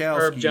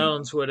Gronkowski.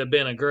 Jones would have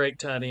been a great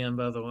tight end,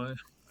 by the way.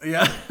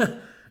 Yeah,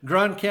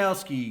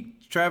 Gronkowski,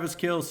 Travis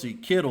Kelsey,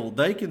 Kittle.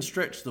 They can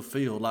stretch the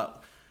field. Like,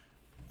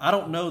 I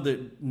don't know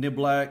that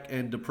Niblack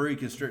and Dupree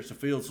can stretch the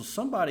field, so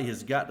somebody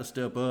has got to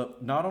step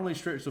up. Not only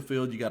stretch the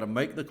field, you got to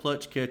make the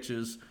clutch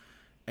catches,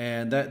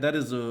 and that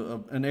is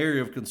an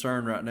area of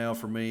concern right now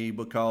for me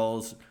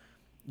because,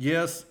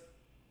 yes,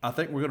 I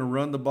think we're going to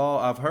run the ball.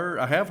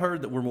 I have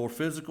heard that we're a more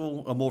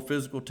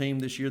physical team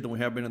this year than we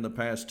have been in the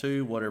past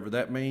two. Whatever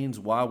that means.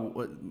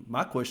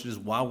 My question is,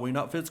 why are we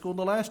not physical in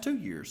the last 2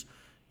 years?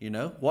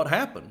 What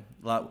happened?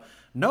 Like,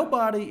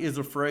 nobody is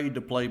afraid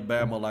to play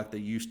Bama like they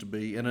used to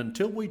be, and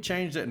until we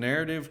change that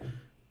narrative,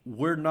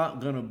 we're not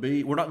going to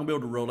be able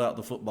to roll out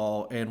the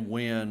football and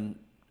win.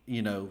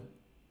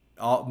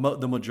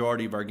 The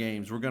majority of our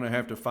games. We're going to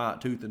have to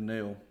fight tooth and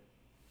nail.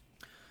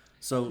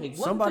 So Hey, one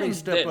somebody thing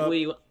step that up.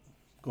 we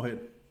Go ahead.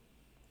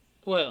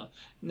 Well,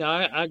 no,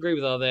 I agree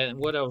with all that. And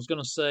what I was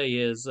going to say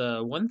is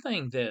one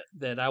thing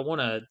that I want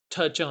to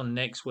touch on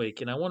next week,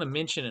 and I want to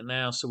mention it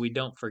now so we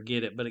don't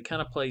forget it, but it kind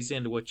of plays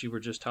into what you were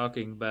just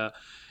talking about,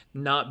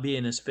 not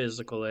being as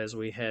physical as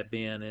we had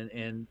been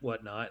and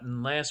whatnot.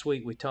 And last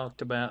week we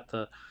talked about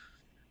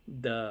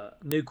the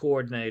new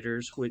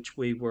coordinators, which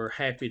we were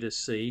happy to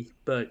see,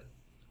 but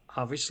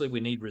obviously we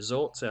need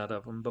results out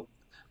of them.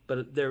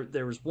 But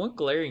there was one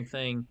glaring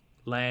thing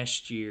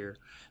last year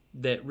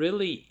that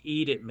really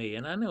eat at me,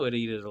 and I know it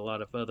eated a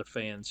lot of other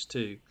fans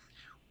too.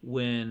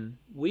 when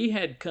we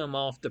had come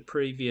off the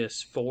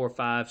previous 4,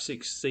 5,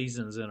 6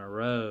 seasons in a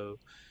row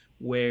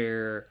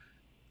where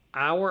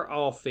our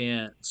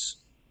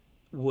offense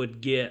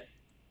would get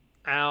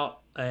out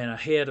and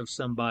ahead of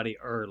somebody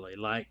early.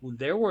 Like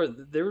there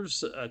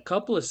was a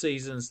couple of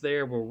seasons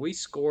there where we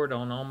scored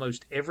on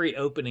almost every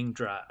opening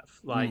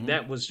drive. Like Mm-hmm.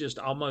 that was just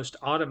almost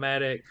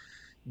automatic.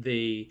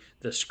 The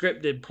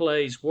scripted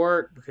plays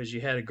work because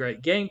you had a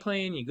great game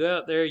plan. You go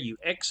out there, you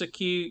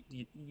execute.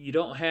 You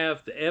don't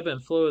have the ebb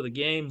and flow of the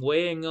game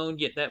weighing on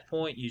you at that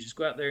point. You just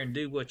go out there and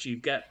do what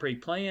you've got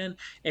pre-planned,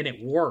 and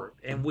it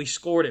worked. And we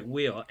scored at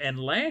will. And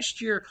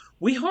last year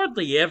we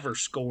hardly ever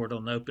scored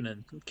on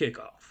opening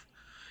kickoff.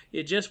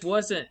 It just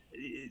wasn't.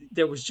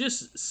 There was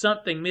just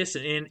something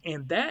missing,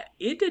 and that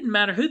it didn't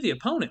matter who the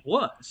opponent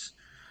was.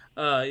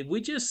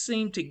 We just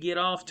seemed to get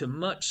off to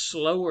much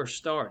slower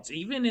starts.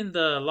 Even in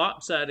the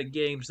lopsided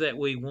games that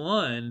we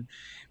won,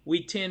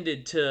 we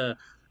tended to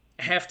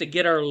have to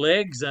get our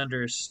legs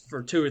under us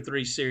for 2 or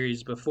 3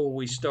 series before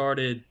we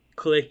started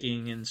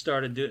clicking and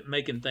started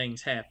making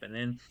things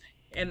happen.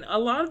 And a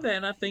lot of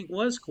that I think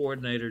was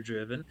coordinator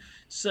driven.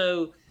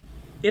 So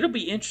it'll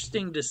be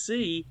interesting to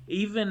see,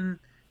 even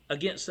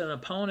against an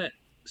opponent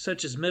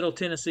such as Middle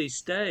Tennessee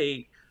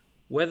State,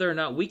 whether or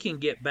not we can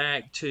get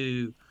back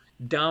to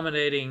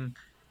dominating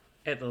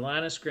at the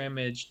line of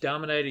scrimmage,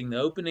 dominating the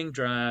opening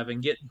drive,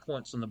 and getting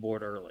points on the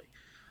board early.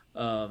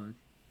 Um,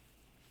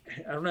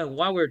 I don't know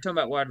why we were talking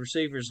about wide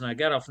receivers, and I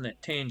got off on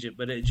that tangent,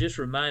 but it just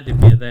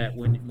reminded me of that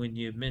when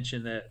you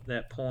mentioned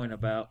that point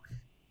about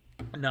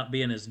not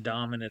being as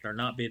dominant or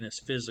not being as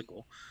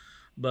physical.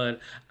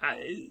 But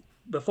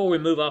before we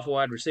move off of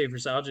wide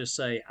receivers, I'll just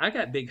say I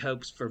got big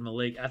hopes for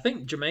Malik. I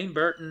think Jermaine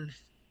Burton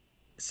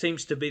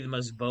seems to be the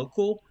most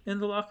vocal in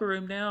the locker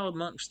room now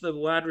amongst the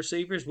wide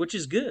receivers, which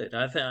is good.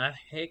 I think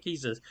heck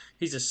he's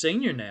a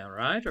senior now,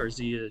 right? Or is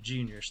he a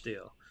junior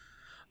still?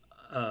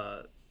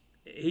 Uh,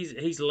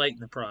 he's late in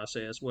the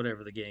process,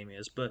 whatever the game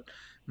is. But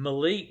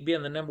Malik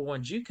being the number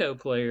one JUCO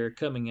player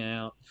coming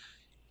out,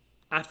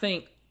 I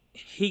think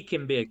he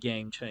can be a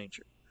game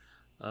changer.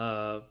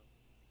 Uh,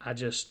 I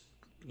just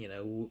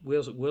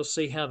we'll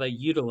see how they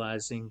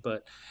utilize him,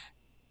 but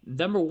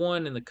number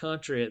one in the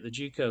country at the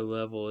JUCO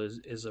level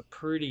is a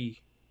pretty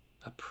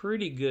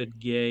good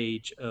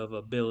gauge of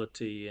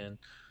ability, and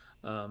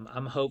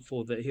I'm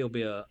hopeful that he'll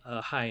be a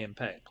high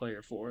impact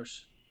player for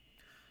us.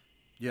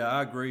 Yeah,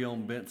 I agree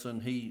on Benson.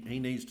 He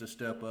needs to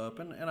step up,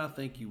 and I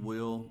think he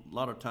will. A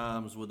lot of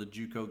times with the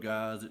JUCO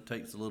guys, it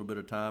takes a little bit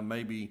of time.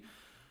 Maybe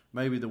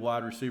the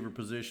wide receiver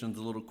position's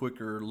a little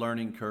quicker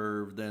learning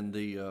curve than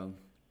the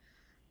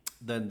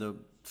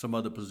some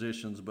other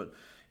positions. But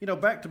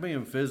back to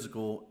being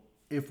physical.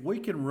 If we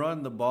can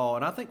run the ball,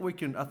 and I think we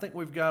can, I think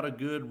we've got a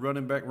good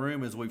running back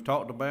room as we've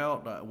talked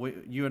about.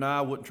 You and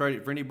I wouldn't trade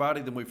it for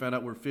anybody. Then we found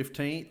out we're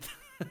 15th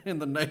in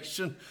the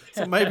nation,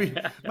 so maybe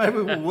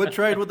we would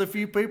trade with a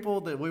few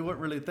people that we weren't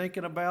really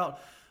thinking about.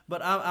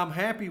 But I'm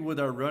happy with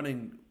our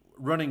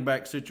running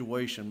back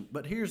situation.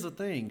 But here's the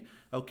thing,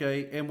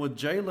 okay? And with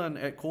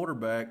Jalen at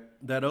quarterback,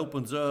 that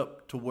opens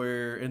up to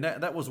where, and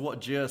that was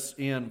what Jess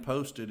N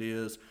posted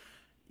is,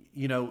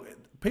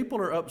 people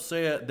are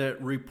upset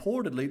that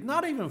reportedly,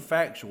 not even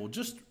factual,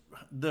 just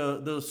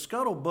the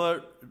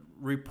scuttlebutt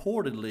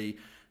reportedly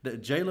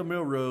that Jalen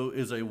Milroe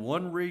is a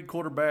one read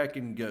quarterback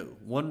and go,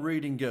 one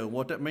read and go.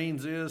 What that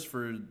means is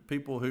for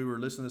people who are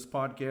listening to this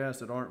podcast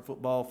that aren't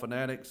football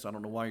fanatics, I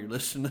don't know why you're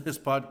listening to this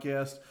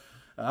podcast.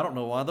 I don't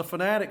know why the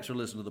fanatics are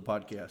listening to the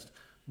podcast,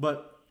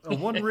 but a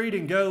one read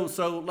and go.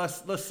 So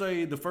let's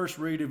say the first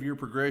read of your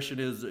progression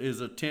is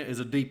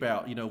a deep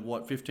out,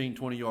 15,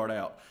 20 yard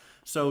out.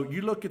 So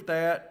you look at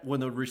that,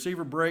 when the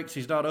receiver breaks,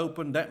 he's not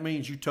open, that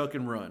means you tuck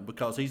and run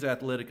because he's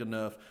athletic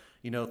enough.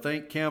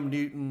 Think Cam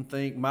Newton,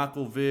 think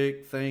Michael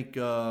Vick, think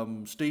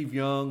Steve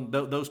Young,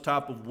 those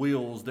type of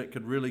wheels that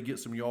could really get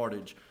some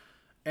yardage.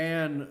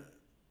 And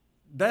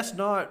that's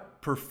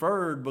not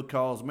preferred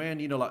because,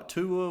 man, like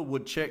Tua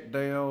would check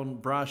down,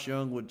 Bryce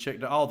Young would check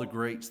down, all the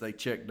greats, they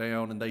check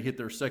down and they hit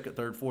their second,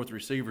 third, fourth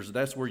receivers.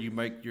 That's where you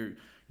make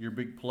your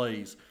big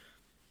plays.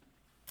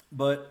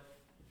 But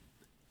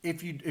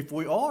if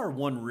we are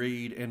one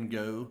read and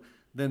go,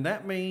 then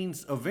that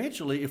means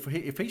eventually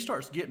if he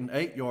starts getting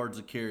 8 yards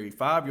a carry,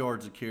 5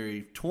 yards a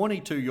carry,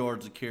 22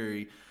 yards a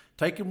carry,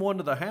 taking one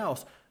to the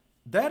house,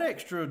 that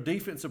extra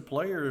defensive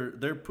player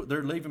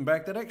they're leaving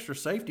back, that extra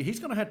safety, he's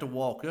going to have to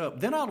walk up.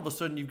 Then all of a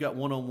sudden you've got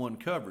one-on-one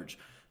coverage.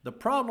 The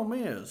problem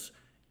is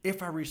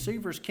if our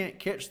receivers can't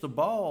catch the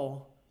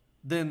ball,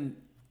 then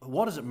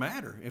what does it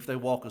matter if they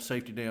walk a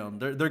safety down?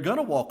 They're going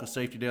to walk a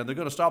safety down. They're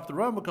going to stop the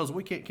run because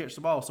we can't catch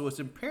the ball. So it's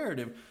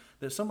imperative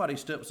that somebody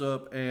steps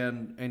up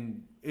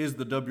and is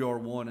the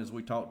WR1 as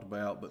we talked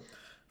about. But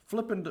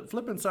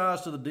flipping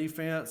sides to the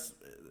defense,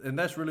 and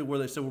that's really where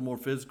they said we're more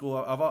physical.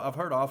 I've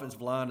heard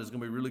offensive line is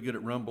going to be really good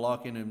at run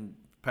blocking, and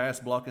pass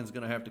blocking is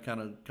going to have to kind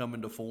of come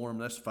into form.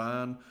 That's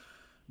fine.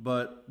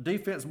 But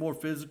defense more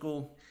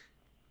physical.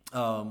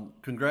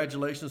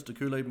 Congratulations to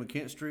Kool-Aid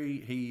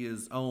McKinstry. He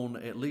is on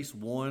at least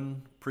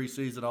one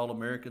preseason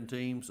All-American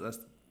team, so that's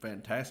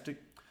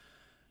fantastic.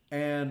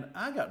 And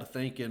I got to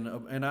thinking,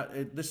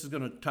 this is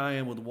going to tie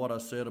in with what I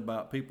said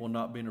about people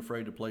not being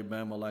afraid to play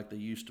Bama like they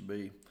used to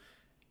be.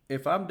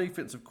 If I'm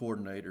defensive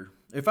coordinator,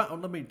 if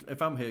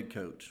I'm head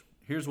coach,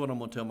 here's what I'm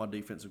going to tell my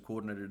defensive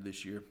coordinator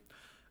this year.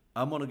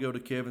 I'm going to go to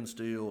Kevin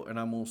Steele and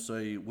I'm going to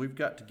say we've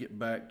got to get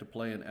back to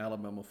playing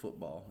Alabama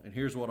football. And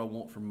here's what I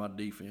want from my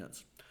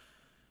defense.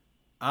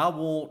 I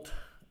want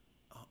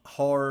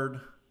hard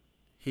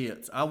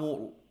hits. I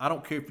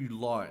don't care if you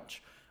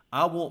launch.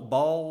 I want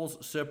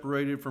balls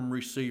separated from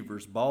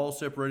receivers, balls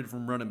separated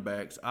from running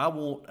backs. I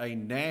want a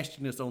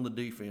nastiness on the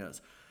defense.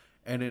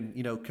 And then,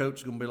 coach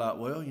is going to be like,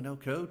 well,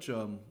 coach,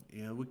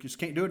 we just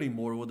can't do it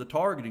anymore with the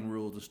targeting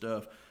rules and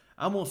stuff.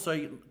 I'm going to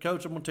say,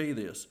 coach, I'm going to tell you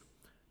this.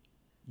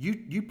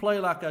 You play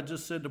like I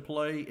just said to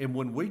play, and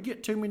when we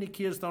get too many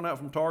kids thrown out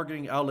from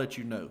targeting, I'll let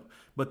you know.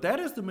 But that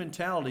is the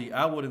mentality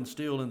I would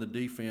instill in the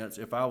defense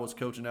if I was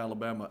coaching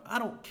Alabama. I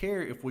don't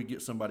care if we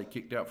get somebody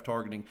kicked out for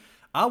targeting.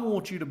 I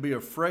want you to be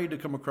afraid to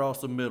come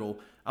across the middle.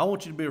 I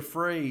want you to be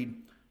afraid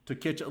to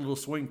catch a little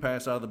swing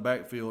pass out of the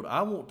backfield.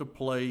 I want to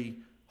play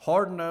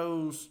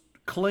hard-nosed,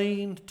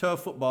 clean,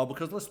 tough football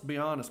because let's be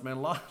honest, man, a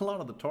lot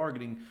of the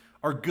targeting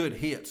are good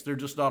hits. They're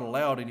just not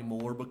allowed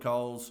anymore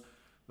because –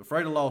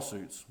 afraid of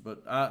lawsuits,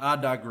 but I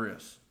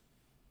digress.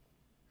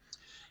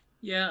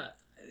 Yeah,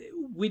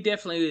 we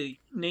definitely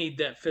need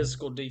that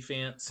physical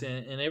defense,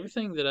 and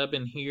everything that I've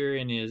been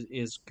hearing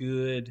is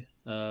good.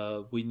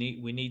 We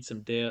need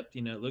some depth.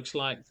 It looks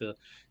like the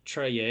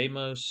Trey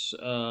Amos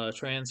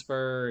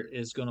transfer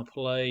is going to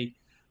play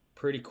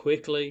pretty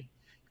quickly.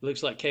 It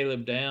looks like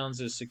Caleb Downs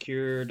has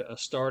secured a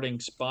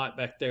starting spot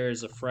back there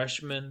as a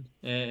freshman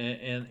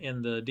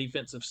in the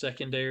defensive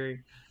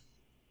secondary.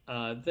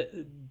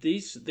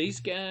 These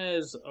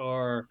guys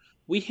are.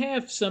 We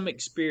have some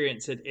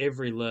experience at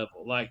every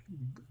level, like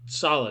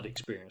solid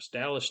experience.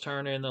 Dallas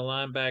Turner in the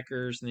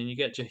linebackers, and then you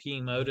got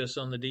Jaheim Otis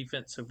on the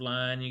defensive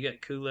line. You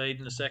got Kool-Aid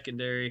in the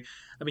secondary.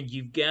 I mean,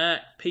 you've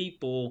got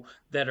people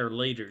that are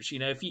leaders.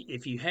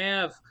 If you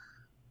have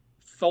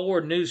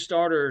four new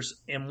starters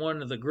in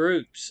one of the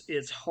groups,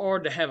 it's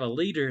hard to have a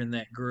leader in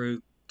that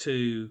group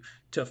to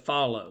to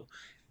follow.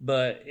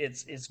 But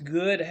it's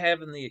good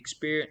having the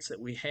experience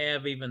that we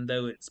have, even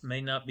though it may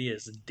not be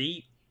as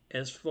deep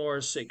as far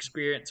as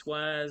experience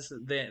wise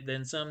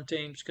than some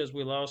teams because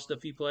we lost a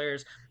few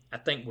players. I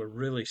think we're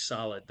really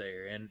solid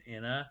there, and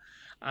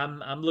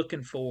I'm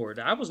looking forward.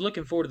 I was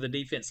looking forward to the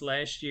defense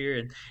last year,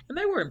 and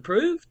they were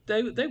improved.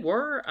 They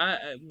were.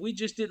 We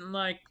just didn't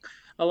like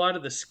a lot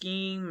of the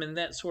scheme and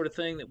that sort of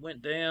thing that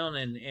went down,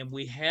 and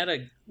we had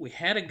a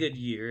good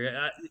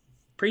year.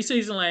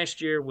 Preseason last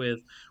year with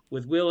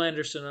Will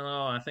Anderson and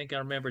all, I think I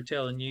remember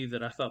telling you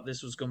that I thought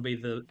this was going to be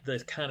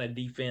the kind of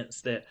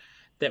defense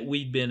that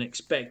we'd been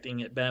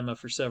expecting at Bama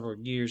for several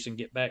years and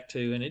get back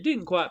to, and it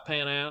didn't quite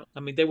pan out.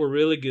 I mean, they were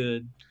really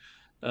good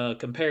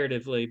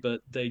comparatively, but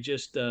they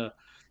just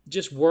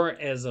weren't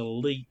as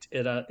elite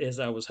as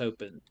I was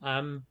hoping.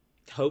 I'm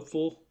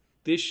hopeful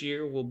this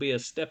year will be a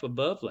step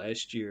above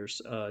last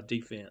year's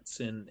defense,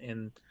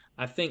 and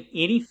I think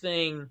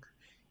anything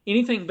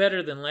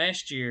better than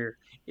last year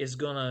is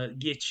gonna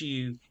get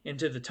you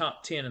into the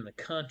top 10 in the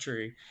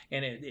country,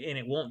 and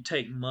it won't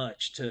take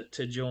much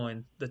to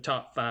join the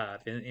top five.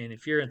 And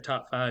if you're in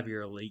top five,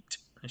 you're elite.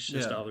 That's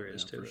just Yeah, all there yeah,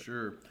 is to for it.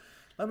 sure.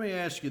 Let me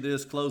ask you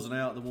this, closing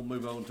out, then we'll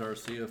move on to our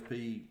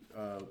CFP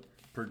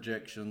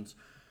projections.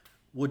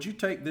 Would you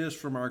take this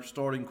from our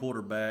starting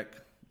quarterback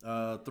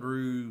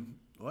through?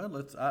 Well,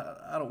 let's.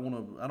 I don't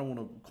want to. I don't want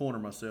to corner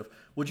myself.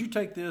 Would you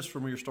take this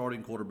from your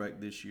starting quarterback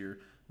this year?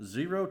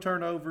 Zero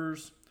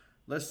turnovers.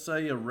 Let's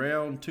say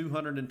around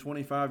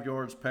 225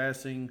 yards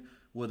passing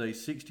with a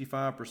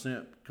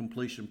 65%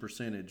 completion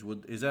percentage.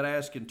 Is that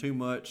asking too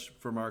much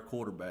from our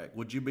quarterback?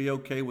 Would you be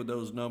okay with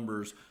those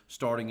numbers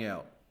starting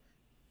out?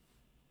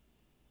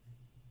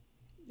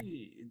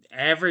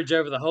 Average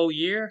over the whole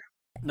year.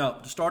 No,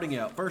 starting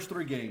out, first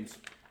three games.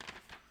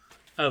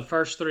 Oh,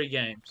 first three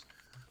games.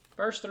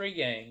 First three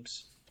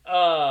games.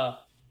 Uh,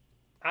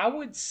 I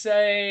would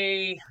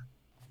say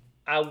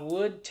I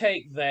would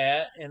take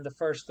that in the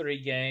first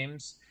three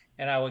games,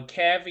 and I would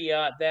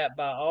caveat that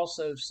by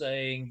also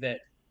saying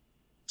that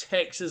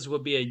Texas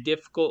would be a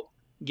difficult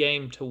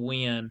game to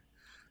win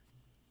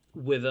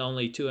with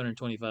only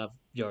 225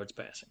 yards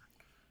passing.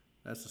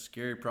 That's a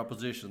scary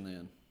proposition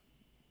then.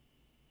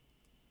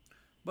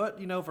 But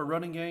if a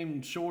running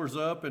game shores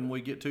up and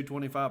we get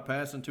 225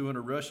 passing,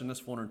 200 rushing,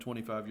 that's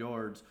 425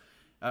 yards.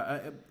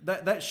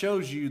 That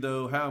shows you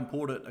though how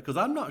important, because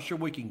I'm not sure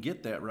we can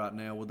get that right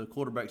now with the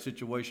quarterback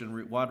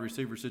situation, wide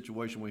receiver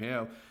situation we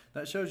have.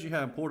 That shows you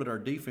how important our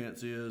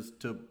defense is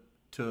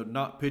to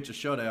not pitch a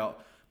shutout,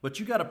 but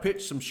you got to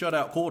pitch some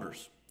shutout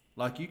quarters.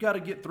 Like you got to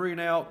get three and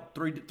out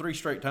three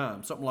straight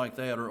times, something like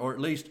that, or at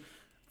least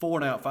four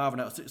and out, five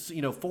and out.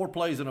 Four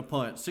plays and a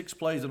punt, six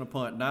plays and a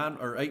punt, nine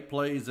or eight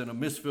plays and a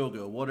missed field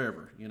goal,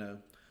 whatever.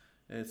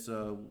 It's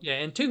Yeah,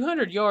 and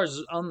 200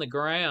 yards on the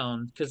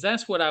ground, because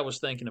that's what I was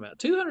thinking about.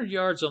 200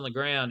 yards on the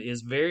ground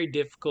is very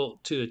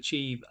difficult to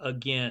achieve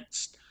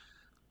against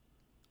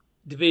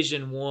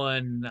Division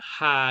 1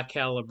 high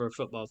caliber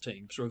football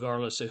teams,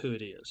 regardless of who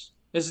it is.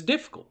 It's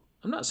difficult.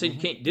 I'm not saying you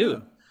Hmm. can't do it,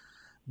 Yeah.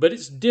 but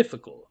it's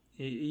difficult.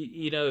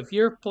 If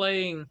you're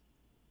playing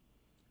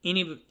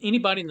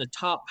anybody in the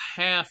top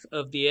half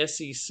of the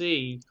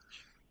SEC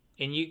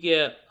and you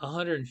get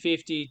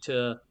 150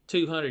 to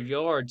 200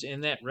 yards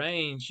in that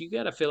range, you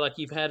got to feel like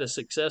you've had a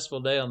successful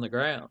day on the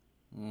ground.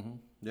 Hmm.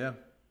 Yeah.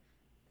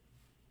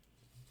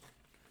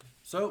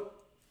 So,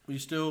 you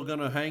still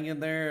gonna hang in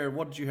there?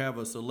 What did you have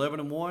us?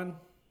 11-1.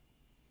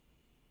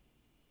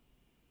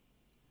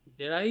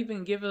 Did I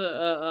even give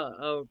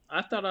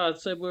I thought I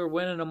said we were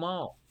winning them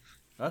all.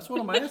 That's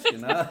what I'm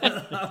asking.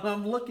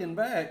 I'm looking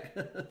back.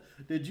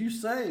 did you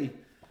say?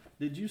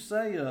 Did you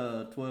say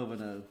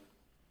 12-0?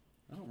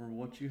 I don't remember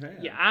what you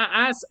Yeah,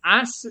 had.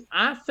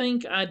 I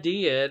think I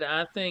did.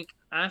 I think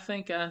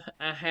I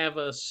have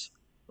us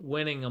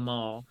winning them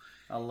all,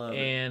 I love it.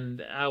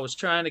 and I was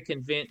trying to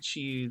convince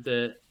you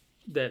that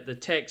the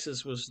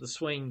Texas was the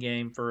swing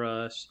game for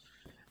us,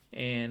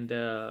 and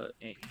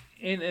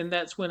and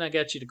that's when I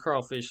got you to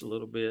crawfish a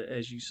little bit,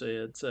 as you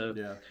said. So,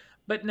 Yeah.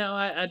 but no,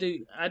 I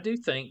do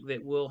think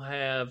that we'll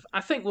have.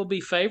 I think we'll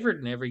be favored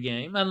in every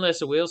game, unless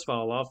the wheels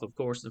fall off, of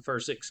course, in the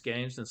first 6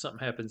 games, and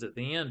something happens at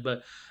the end.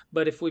 But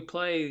if we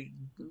play,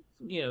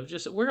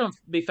 just we're going to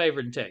be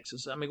favored in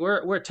Texas. I mean,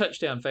 we're a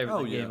touchdown favorite Oh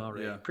in that yeah, game yeah.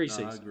 already No, I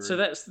preseason, so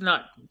agree. that's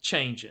not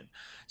changing.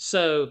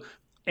 So.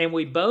 And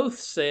we both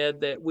said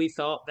that we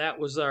thought that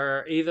was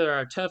our either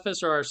our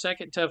toughest or our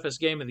second toughest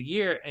game of the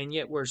year, and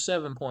yet we're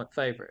 7 point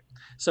favorite.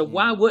 So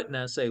why Hmm. wouldn't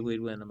I say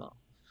we'd win them all?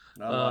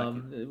 I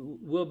like it.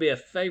 We'll be a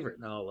favorite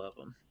in all of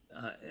them.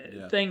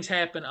 Yeah. Things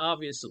happen,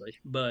 obviously,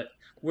 but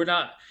we're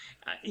not.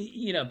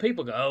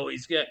 People go, "Oh,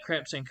 he's got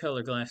crimson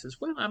color glasses."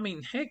 Well, I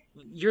mean, heck,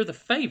 you're the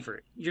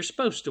favorite. You're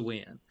supposed to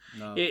win.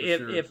 No, for If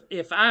sure. if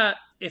if I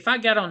if I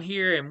got on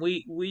here and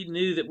we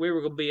knew that we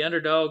were going to be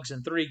underdogs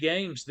in 3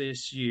 games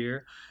this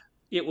year,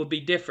 it would be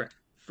different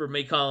for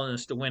me calling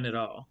us to win it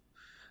all.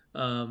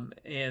 And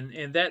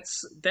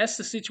that's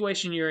the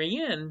situation you're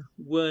in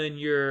when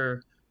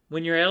you're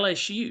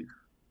LSU.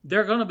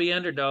 They're going to be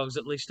underdogs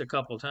at least a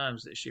couple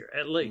times this year,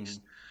 at Hmm.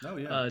 least. Oh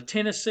yeah.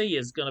 Tennessee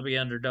is going to be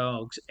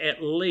underdogs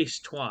at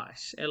least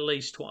twice, at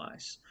least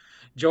twice.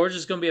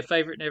 Georgia's going to be a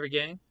favorite in every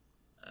game.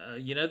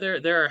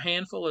 There are a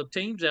handful of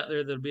teams out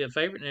there that'll be a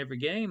favorite in every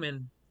game,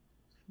 and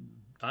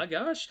by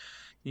gosh,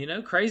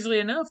 crazily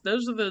enough,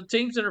 those are the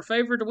teams that are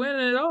favored to win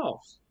it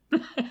all.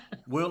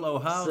 Will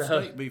Ohio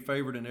So State be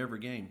favored in every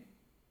game?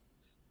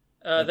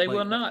 They they play.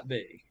 will not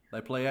be.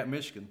 They play at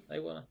Michigan. They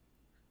will.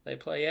 They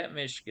play at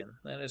Michigan.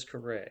 That is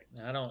correct.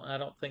 I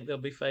don't think they'll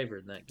be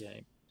favored in that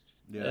game.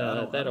 Yeah, I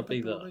don't. I That'll don't be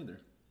think they the will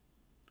either.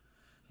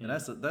 And yeah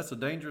that's a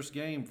dangerous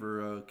game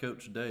for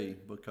Coach Day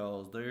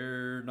because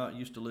they're not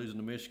used to losing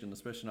to Michigan,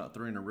 especially not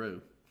three in a row.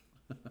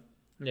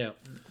 yeah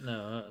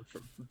no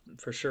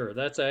for sure.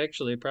 That's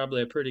actually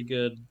probably a pretty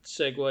good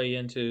segue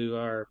into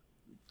our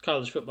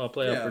college football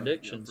playoff Yeah, yeah,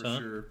 predictions, for huh?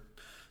 sure.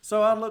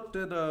 So I looked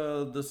at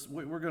this.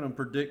 We're going to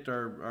predict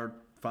our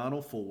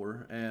final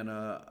four, and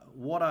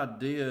what I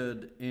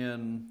did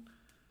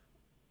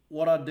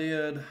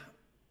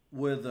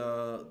with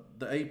the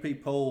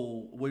AP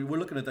poll. We're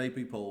looking at the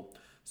AP poll.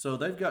 So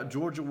they've got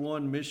Georgia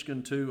 1,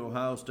 Michigan 2,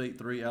 Ohio State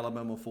 3,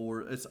 Alabama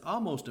 4. It's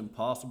almost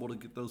impossible to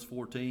get those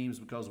four teams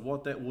because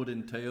what that would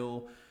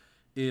entail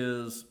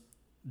is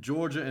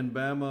Georgia and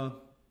Bama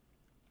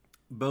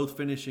both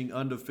finishing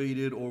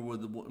undefeated, or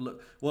with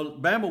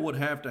Bama would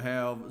have to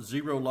have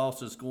zero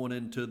losses going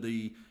into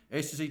the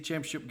SEC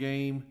championship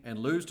game and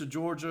lose to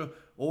Georgia,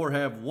 or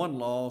have one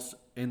loss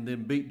and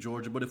then beat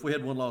Georgia. But if we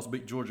had one loss,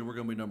 beat Georgia, we're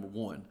going to be number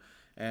one.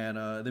 And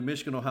then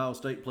Michigan, Ohio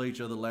State play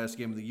each other the last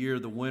game of the year.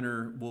 The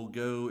winner will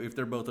go, if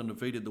they're both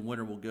undefeated, the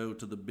winner will go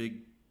to the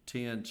Big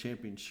Ten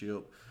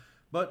championship.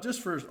 But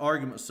just for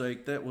argument's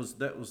sake, that was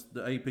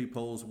the AP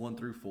polls 1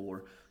 through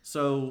 4.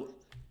 So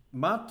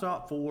my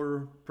top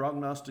four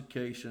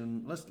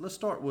prognostication. Let's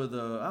start with.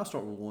 I'll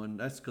start with one.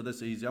 That's because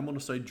that's easy. I'm going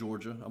to say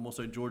Georgia. I'm going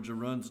to say Georgia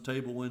runs the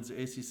table, wins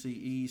the SEC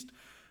East,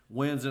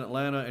 wins in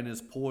Atlanta, and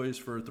is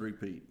poised for a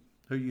three-peat.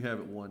 Who you have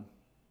at one?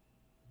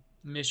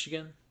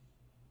 Michigan.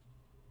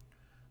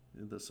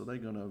 So they're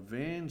going to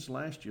avenge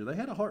last year. They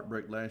had a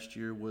heartbreak last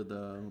year with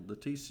the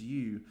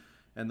TCU,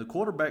 and the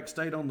quarterback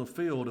stayed on the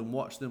field and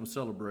watched them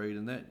celebrate,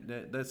 and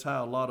that's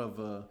how a lot of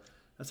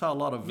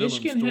villain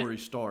Michigan.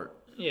 stories start.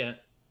 Yeah.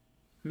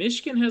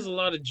 Michigan has a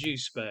lot of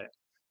juice back.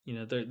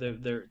 They're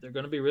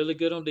going to be really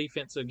good on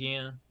defense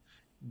again.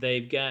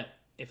 They've got,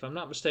 if I'm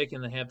not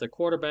mistaken, they have their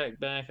quarterback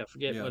back. I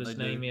forget Yeah, what they his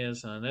do. name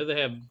is. I know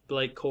they have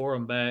Blake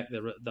Corum back,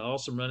 the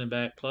awesome running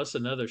back, plus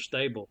another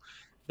stable.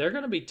 They're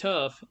going to be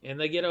tough, and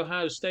they get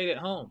Ohio State at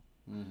home.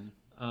 Hmm.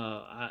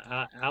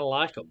 I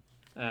like them.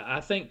 I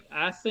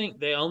think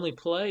they only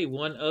play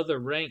one other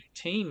ranked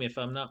team, if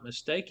I'm not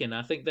mistaken.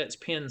 I think that's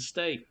Penn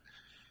State.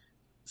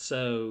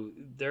 So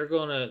they're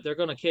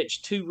gonna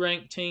catch two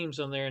ranked teams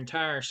on their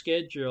entire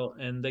schedule,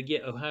 and they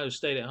get Ohio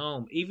State at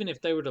home. Even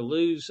if they were to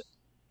lose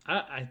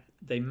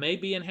They may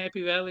be in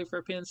Happy Valley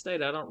for Penn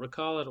State. I don't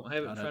recall. I don't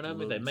have it in I'd have front to of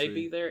me. look They and may see.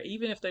 be there.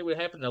 Even if they would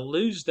happen to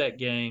lose that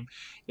game,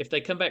 if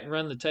they come back and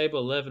run the table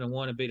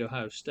 11-1 and beat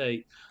Ohio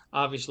State,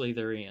 obviously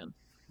they're in.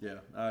 Yeah,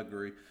 I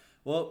agree.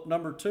 Well,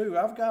 number two,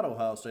 I've got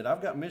Ohio State.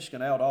 I've got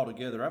Michigan out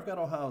altogether. I've got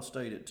Ohio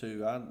State at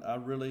two. I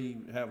really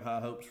have high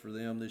hopes for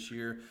them this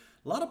year.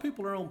 A lot of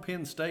people are on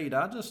Penn State.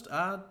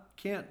 I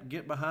can't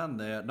get behind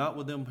that. Not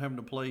with them having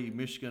to play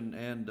Michigan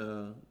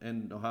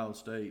and Ohio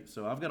State.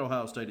 So I've got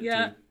Ohio State at Yeah,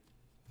 two.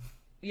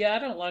 yeah, I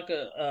don't like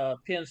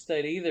Penn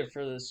State either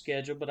for the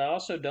schedule, but I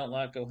also don't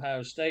like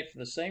Ohio State for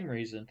the same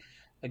reason.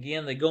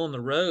 Again, they go on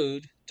the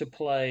road to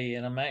play,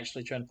 and I'm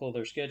actually trying to pull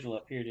their schedule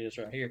up. Here it is,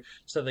 right here.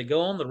 So they go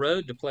on the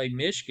road to play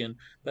Michigan,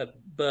 but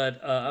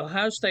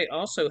Ohio State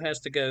also has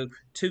to go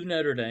to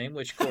Notre Dame,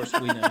 which of course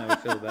we know how we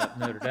feel about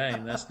Notre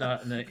Dame. That's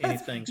not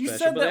anything You special.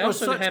 said But they that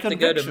with also such have to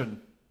go to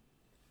conviction.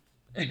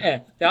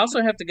 they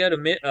also have to go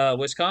to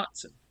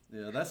Wisconsin.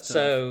 Yeah, that's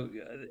tough. So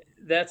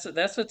that's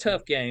a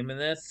tough game, and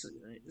that's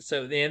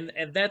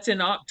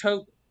in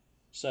October.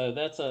 So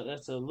that's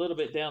a little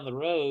bit down the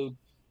road.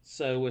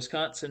 So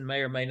Wisconsin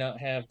may or may not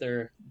have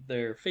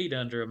their feet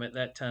under them at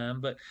that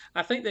time, but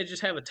I think they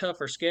just have a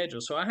tougher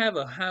schedule. So I have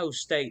Ohio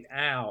State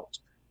out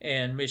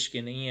and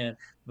Michigan in,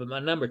 but my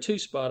number two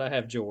spot I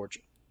have Georgia.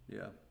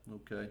 Yeah.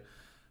 Okay.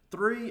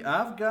 Three,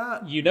 I've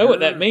got You know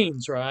what that your.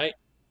 means, right?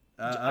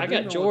 I I do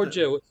got know what that.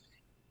 Georgia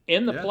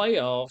in the Yeah.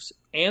 playoffs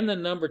and the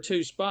number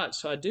two spot.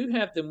 So I do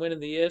have them winning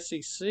the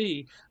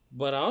SEC,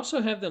 but I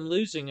also have them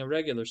losing a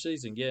regular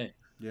season game.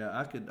 Yeah,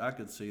 I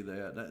could see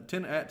that.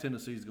 Ten at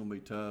Tennessee is going to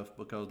be tough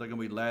because they're going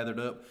to be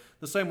lathered up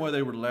the same way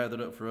they were lathered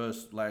up for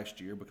us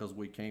last year because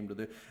we came to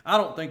the. I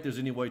don't think there's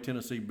any way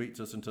Tennessee beats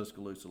us in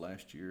Tuscaloosa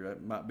last year.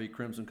 It might be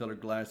crimson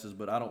colored glasses,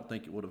 but I don't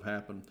think it would have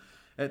happened.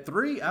 At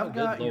three, Oh,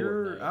 good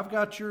Lord, no. I've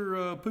got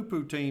your poo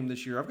poo team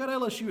this year. I've got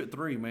LSU at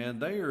three. Man,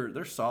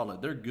 they're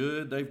solid. They're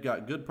good. They've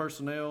got good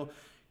personnel.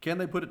 Can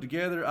they put it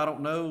together? I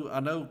don't know.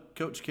 I know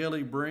Coach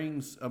Kelly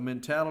brings a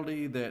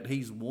mentality that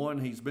he's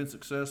won. He's been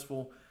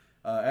successful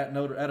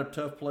at a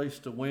tough place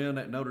to win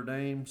at Notre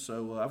Dame.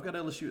 So I've got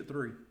LSU at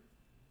three.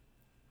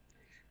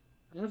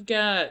 I've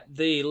got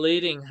the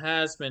leading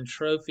Heisman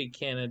Trophy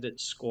candidate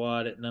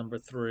squad at number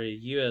three,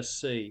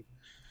 USC.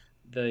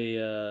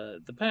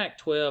 The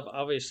Pac-12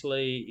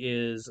 obviously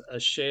is a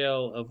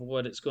shell of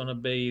what it's going to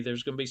be.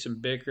 There's going to be some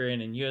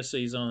bickering, and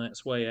USC's on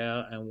its way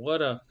out. And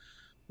what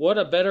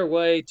a better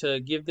way to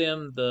give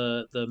them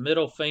the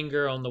middle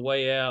finger on the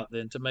way out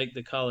than to make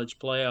the college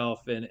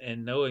playoff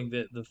and knowing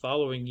that the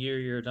following year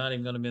you're not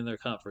even going to be in their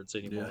conference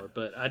Yeah, anymore.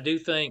 But I do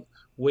think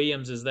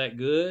Williams is that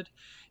good,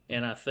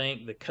 and I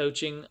think the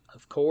coaching,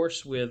 of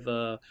course, with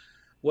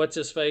what's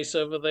his face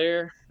over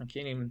there. I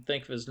can't even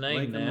think of his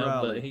name Lincoln now,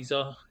 but Riley. he's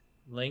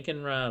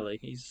Lincoln Riley.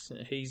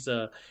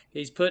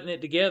 He's putting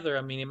it together.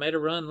 I mean, he made a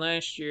run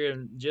last year,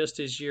 and just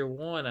his year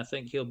one, I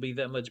think he'll be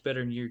that much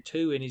better in year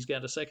two. And he's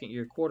got a second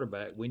year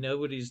quarterback. We know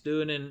what he's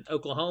doing in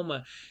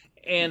Oklahoma,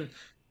 and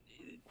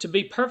to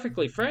be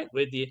perfectly frank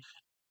with you,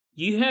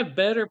 you have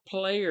better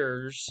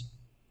players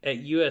at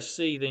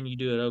USC than you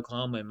do at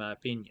Oklahoma, in my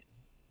opinion.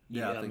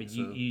 Yeah, I I think mean,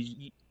 so.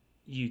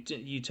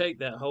 you take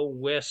that whole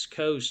West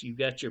Coast, you've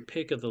got your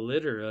pick of the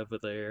litter over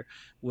there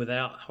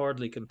without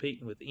hardly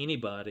competing with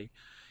anybody,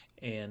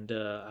 and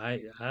I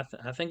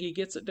think he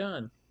gets it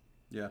done.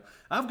 Yeah,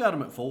 I've got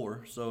them at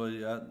four. So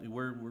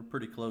we're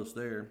pretty close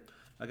there.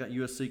 I got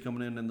USC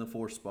coming in the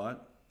fourth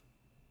spot.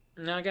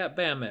 Now I got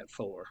Bama at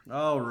four.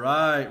 All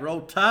right,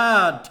 roll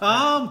tide,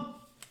 I, Tom.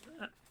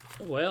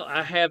 well,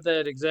 I have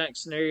that exact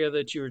scenario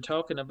that you were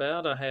talking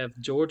about. I have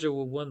Georgia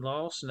with one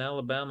loss and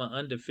Alabama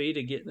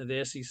undefeated getting to the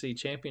SEC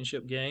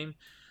championship game.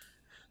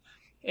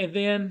 And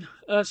then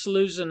us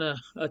losing a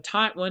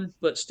tight one,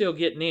 but still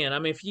getting in. I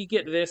mean, if you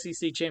get to the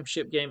SEC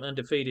championship game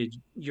undefeated,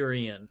 you're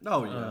in,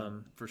 Oh yeah,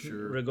 for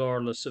sure.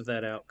 regardless of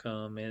that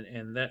outcome.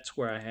 And that's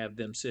where I have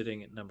them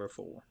sitting at number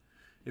four.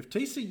 If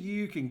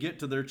TCU can get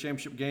to their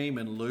championship game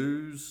and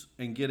lose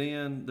and get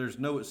in, there's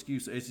no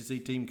excuse the SEC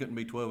team couldn't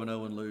be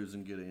 12-0 and lose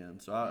and get in.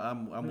 So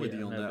I'm with Yeah,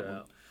 you on no that one.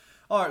 doubt.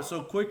 All right,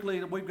 so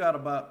quickly, we've got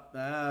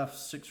about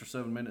 6 or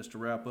 7 minutes to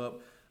wrap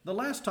up. The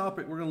last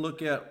topic we're going to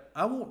look at,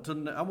 I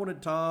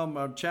wanted Tom,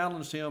 I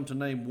challenged him to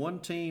name one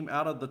team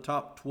out of the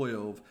top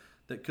 12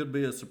 that could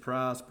be a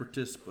surprise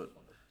participant.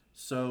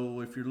 So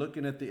if you're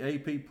looking at the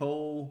AP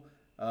poll,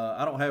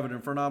 I don't have it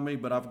in front of me,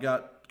 but I've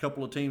got a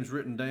couple of teams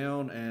written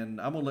down, and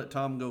I'm going to let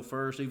Tom go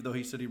first, even though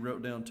he said he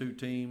wrote down two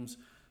teams.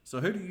 So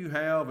who do you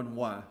have and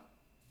why?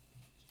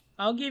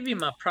 I'll give you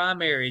my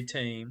primary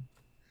team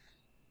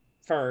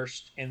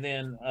first, and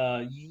then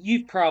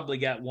you've probably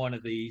got one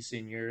of these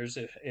in yours,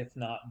 if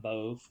not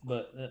both.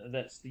 But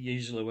that's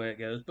usually the way it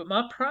goes. But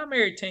my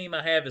primary team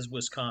I have is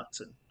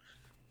Wisconsin.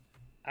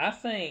 I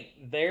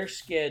think their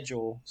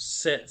schedule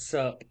sets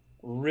up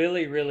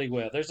really, really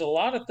well. There's a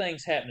lot of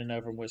things happening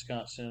over in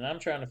Wisconsin, and I'm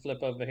trying to flip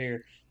over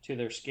here to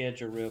their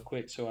schedule real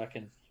quick so I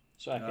can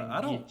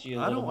get you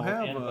a little more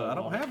I info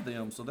don't on it. have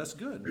them, so that's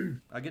good.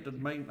 I get to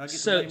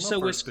So name my so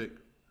first Wis- pick.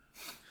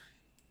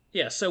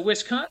 yeah, so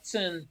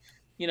Wisconsin,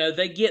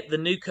 they get the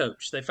new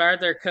coach. They fired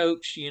their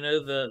coach,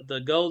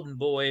 the golden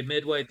boy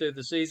midway through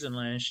the season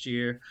last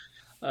year.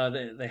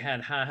 They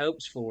had high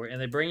hopes for, and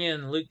they bring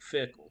in Luke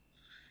Fickle,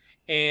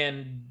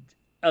 and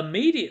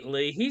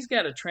immediately he's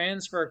got a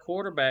transfer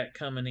quarterback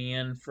coming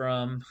in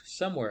from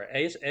somewhere,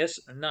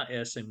 not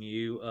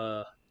SMU,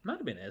 might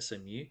have been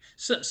SMU,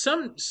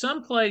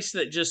 some place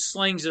that just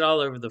slings it all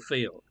over the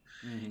field.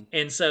 Hmm.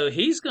 And so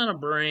he's going to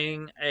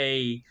bring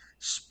a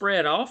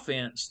spread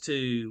offense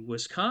to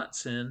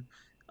Wisconsin,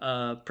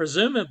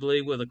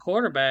 presumably with a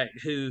quarterback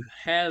who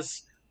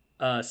has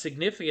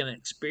significant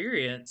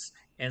experience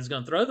and is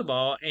going to throw the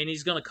ball. And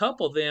he's going to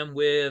couple them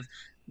with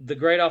the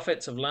great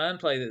offensive line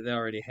play that they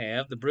already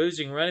have, the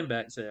bruising running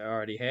backs that they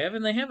already have,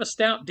 and they have a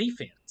stout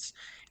defense.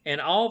 And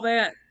all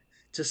that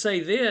to say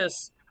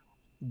this,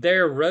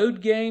 their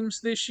road games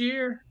this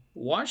year: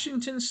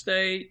 Washington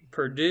State,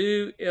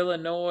 Purdue,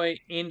 Illinois,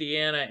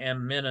 Indiana,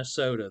 and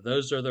Minnesota.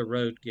 Those are the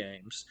road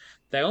games.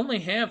 They only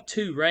have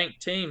two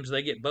ranked teams.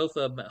 They get both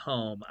of them at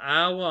home.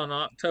 Iowa on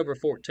October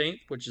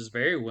 14th, which is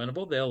very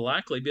winnable. They'll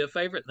likely be a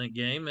favorite in that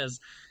game as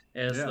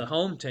Yeah. the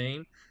home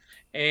team.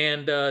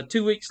 And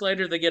 2 weeks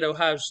later, they get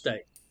Ohio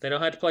State. They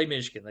don't have to play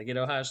Michigan. They get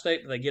Ohio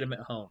State, but they get them at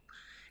home.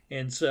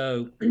 And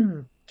so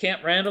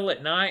Camp Randall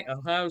at night,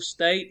 Ohio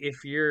State,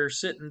 if you're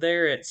sitting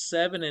there at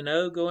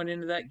 7-0 going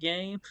into that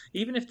game,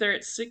 even if they're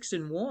at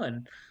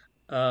 6-1,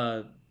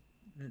 uh,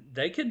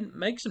 they could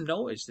make some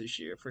noise this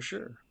year for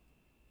sure.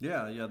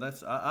 Yeah, yeah.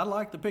 I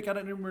like the pick. I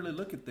didn't even really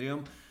look at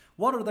them.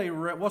 What are they?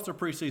 What's their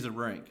preseason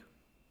rank?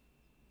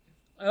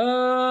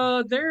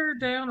 They're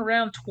down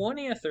around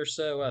 20th or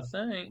so, I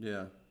think.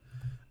 Yeah.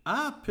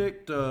 I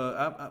picked,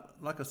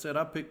 like I said,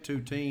 I picked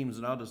two teams,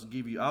 and I'll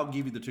give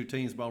you the two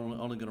teams, but I'm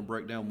only going to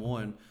break down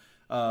one.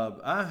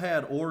 I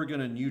had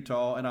Oregon and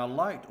Utah, and I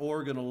liked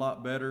Oregon a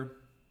lot better.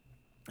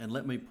 And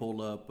let me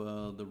pull up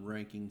the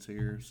rankings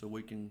here so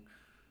we can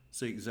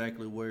see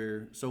exactly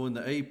where. So in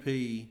the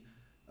AP,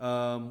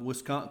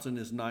 Wisconsin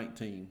is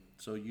 19.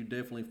 So you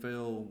definitely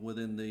fell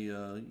within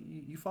the.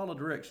 You followed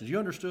directions. You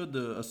understood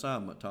the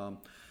assignment, Tom.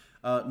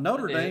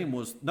 Notre Dame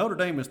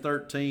is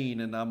 13,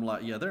 and I'm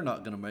like, yeah, they're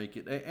not going to make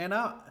it. And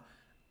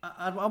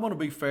I'm going to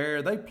be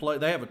fair.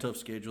 They have a tough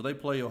schedule. They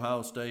play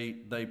Ohio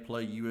State, they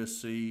play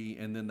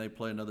USC, and then they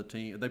play another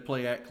team. They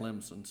play at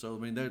Clemson. So I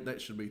mean,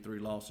 that should be three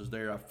losses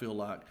there. I feel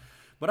like,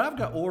 but I've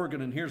got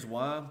Oregon, and here's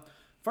why.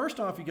 First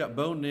off, you got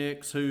Bo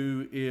Nix,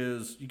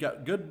 you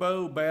got good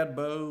Bo, bad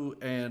Bo,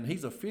 and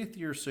he's a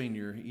fifth-year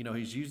senior.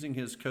 He's using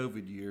his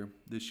COVID year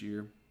this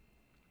year,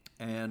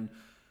 and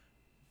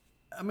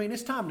I mean,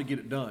 it's time to get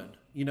it done.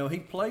 He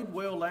played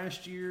well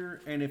last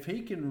year, and if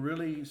he can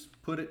really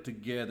put it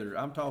together,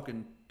 I'm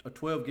talking a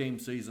 12-game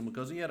season,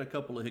 because he had a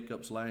couple of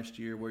hiccups last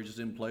year where he just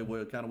didn't play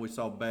well. We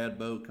saw bad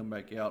Bo come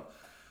back out.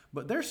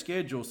 But their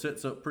schedule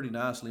sets up pretty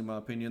nicely, in my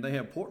opinion. They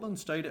have Portland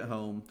State at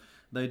home.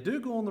 They do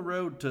go on the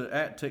road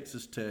at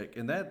Texas Tech,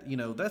 and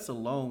that's a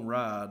long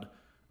ride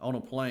on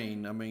a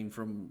plane. I mean,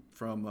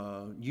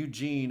 from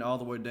Eugene all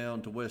the way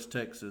down to West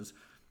Texas.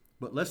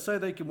 But let's say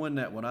they can win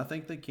that one. I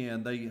think they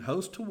can. They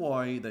host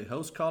Hawaii. They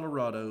host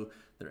Colorado.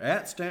 They're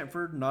at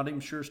Stanford. Not even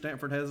sure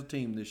Stanford has a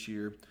team this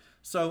year.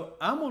 So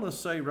I'm going to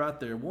say right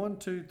there, 1,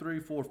 2, 3,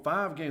 4,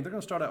 5 games. They're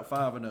going to start out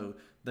 5-0.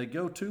 They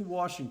go to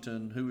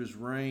Washington, who is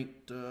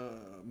ranked.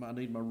 I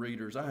need my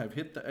readers. I have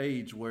hit the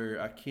age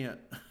where I can't.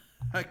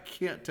 I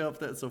can't tell if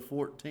that's a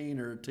 14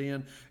 or a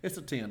 10. It's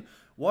a 10.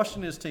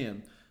 Washington is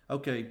 10.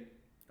 Okay.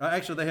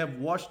 Actually, they have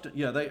Washington.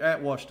 Yeah, they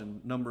at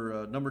Washington,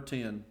 number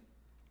 10,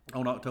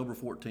 on October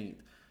 14th.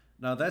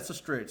 Now that's a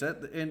stretch.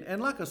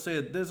 And like I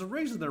said, there's a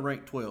reason they're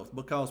ranked 12th,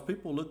 because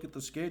people look at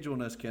the schedule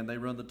and ask, can they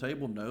run the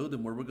table? No.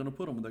 Then where we're going to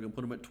put them? They're going to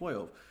put them at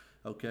 12.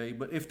 Okay.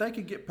 But if they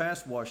could get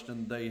past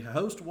Washington, they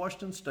host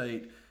Washington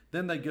State.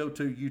 Then they go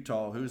to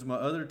Utah, who's my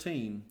other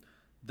team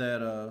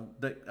that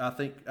I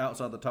think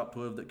outside the top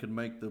 12 that could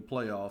make the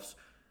playoffs.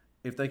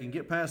 If they can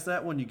get past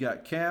that one, you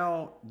got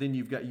Cal, then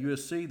you've got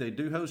USC. They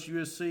do host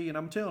USC, and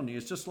I'm telling you,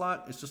 it's just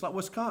like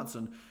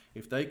Wisconsin.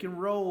 If they can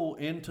roll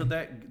into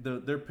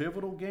their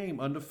pivotal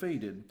game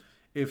undefeated,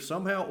 if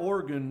somehow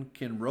Oregon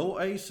can roll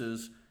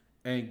aces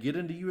and get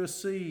into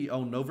USC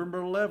on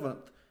November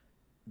 11th,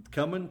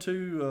 coming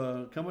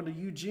to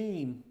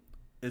Eugene,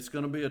 it's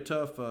going to be a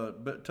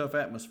tough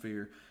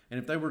atmosphere. And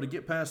if they were to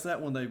get past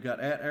that one, they've got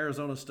at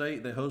Arizona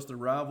State. They host the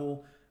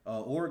rival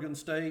Oregon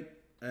State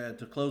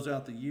to close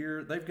out the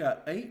year. They've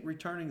got 8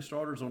 returning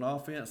starters on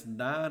offense,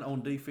 9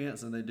 on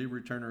defense, and they do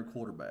return their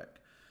quarterback.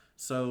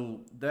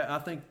 So I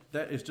think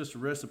that is just a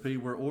recipe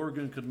where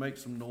Oregon could make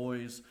some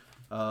noise.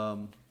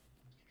 Would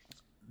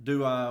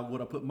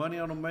I put money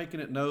on them making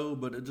it? No,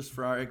 but just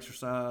for our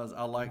exercise,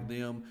 I like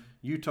them.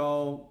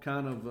 Utah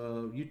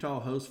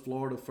hosts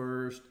Florida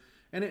first,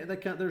 and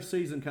their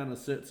season kind of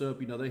sets up.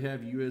 They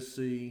have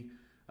USC.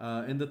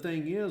 And the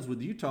thing is,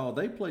 with Utah,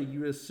 they play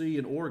USC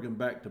and Oregon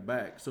back to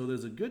back, so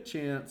there's a good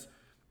chance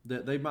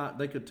that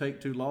they could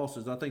take 2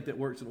 losses. I think that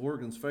works in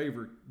Oregon's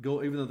favor.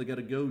 Even though they got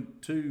to go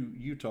to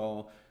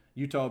Utah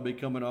will be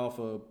coming off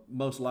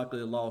most likely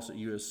a loss at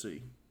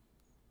USC.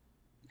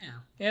 Yeah,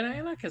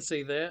 and I can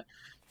see that.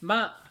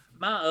 My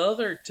my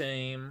other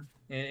team,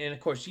 and of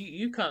course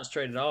you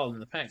concentrated all in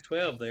the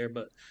Pac-12 there,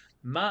 but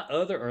my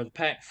other, or the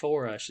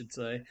Pac-4, I should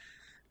say,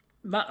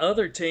 my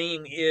other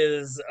team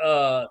is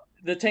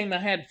the team I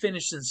had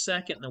finishing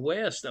second in the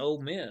West,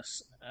 Ole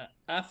Miss.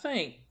 I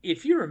think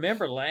if you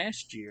remember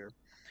last year,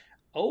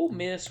 Ole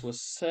Miss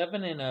was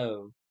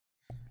 7-0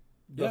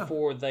 Yeah.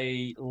 before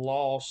they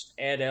lost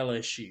at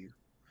LSU.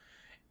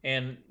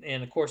 And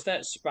of course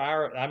that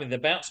spiral. I mean, they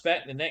bounced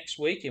back the next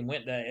week and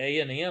went to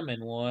A&M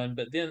and won.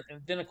 But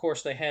then of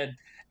course they had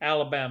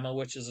Alabama,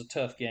 which is a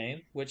tough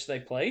game, which they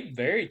played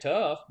very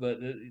tough, but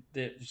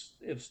it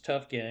was a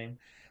tough game.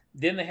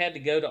 Then they had to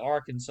go to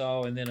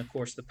Arkansas, and then of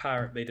course the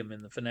Pirate beat them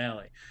in the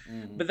finale.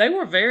 Hmm. But they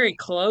were very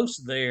close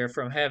there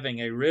from having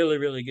a really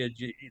really good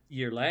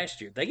year last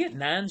year. They get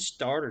 9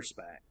 starters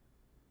back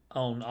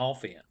on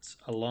offense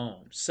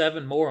alone,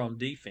 7 more on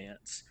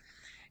defense.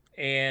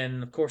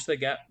 And of course, they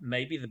got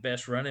maybe the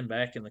best running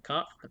back in the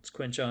conference,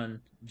 Quinshon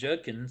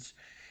Judkins.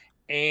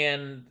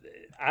 And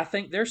I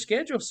think their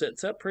schedule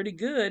sets up pretty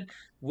good,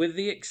 with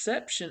the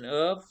exception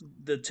of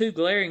the 2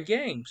 glaring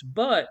games.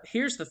 But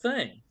here's the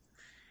thing,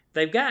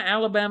 they've got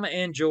Alabama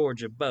and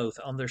Georgia both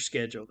on their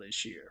schedule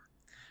this year.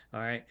 All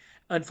right.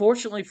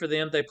 Unfortunately for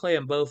them, they play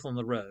them both on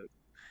the road.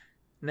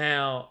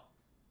 Now,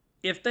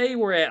 if they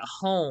were at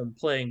home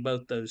playing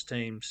both those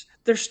teams,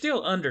 they're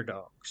still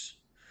underdogs.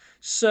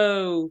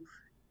 So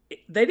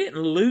they didn't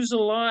lose a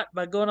lot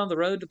by going on the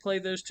road to play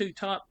those 2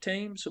 top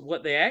teams.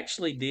 What they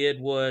actually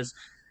did was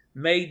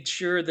made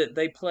sure that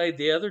they played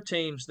the other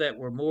teams that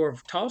were more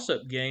of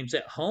toss-up games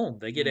at home.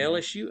 They get Hmm.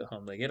 LSU at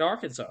home, they get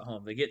Arkansas at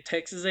home, they get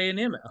Texas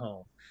A&M at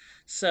home.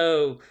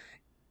 So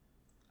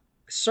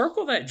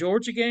circle that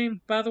Georgia game,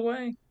 by the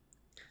way.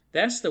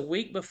 That's the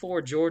week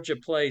before Georgia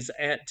plays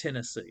at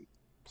Tennessee.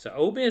 So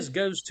Ole Miss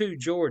goes to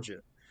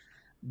Georgia,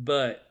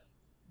 but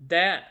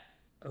that,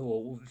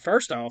 well,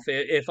 first off,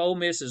 if Ole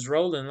Miss is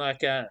rolling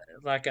like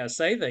I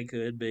say they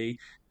could be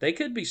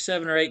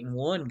 7 or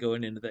 8-1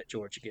 going into that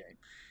Georgia game,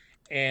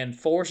 and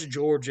force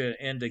Georgia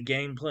into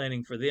game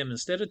planning for them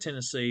instead of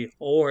Tennessee.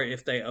 Or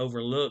if they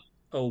overlook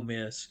Ole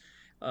Miss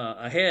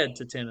ahead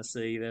to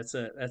Tennessee, that's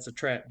a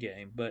trap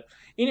game. But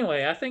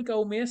anyway, I think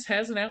Ole Miss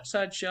has an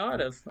outside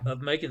shot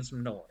of making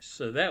some noise.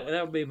 So that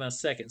would be my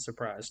second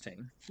surprise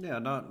team. Yeah,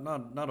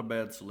 not a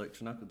bad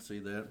selection. I could see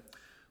that.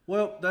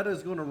 Well, that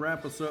is going to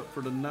wrap us up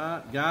for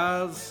tonight,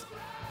 guys.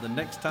 The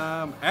next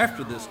time,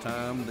 after this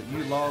time, that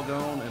you log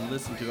on and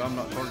listen to I'm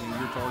Not Targeting,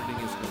 You're Targeting,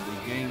 it's going to be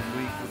game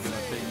week. We're going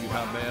to tell you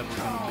how bad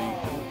we're going to be.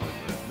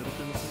 Middle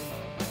Tennessee?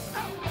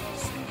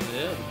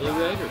 Yeah, the Blue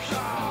Raiders.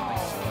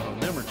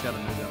 Them or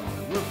Chattanooga.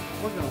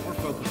 We're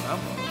focused.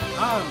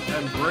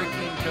 I'm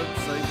breaking Coach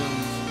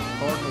Saban's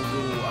Cardinal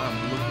rule. I'm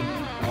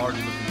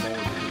already looking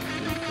forward to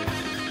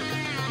this.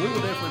 We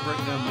will definitely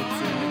break down the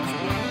next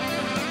week.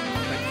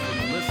 Thanks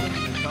for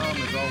listening. And Tom,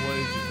 as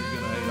always, if you're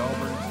going to hate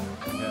Auburn,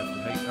 you have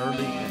to hate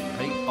early and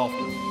hate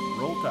often.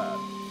 Roll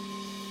Tide.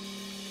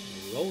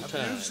 Roll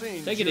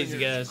Tide. Take it easy,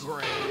 guys.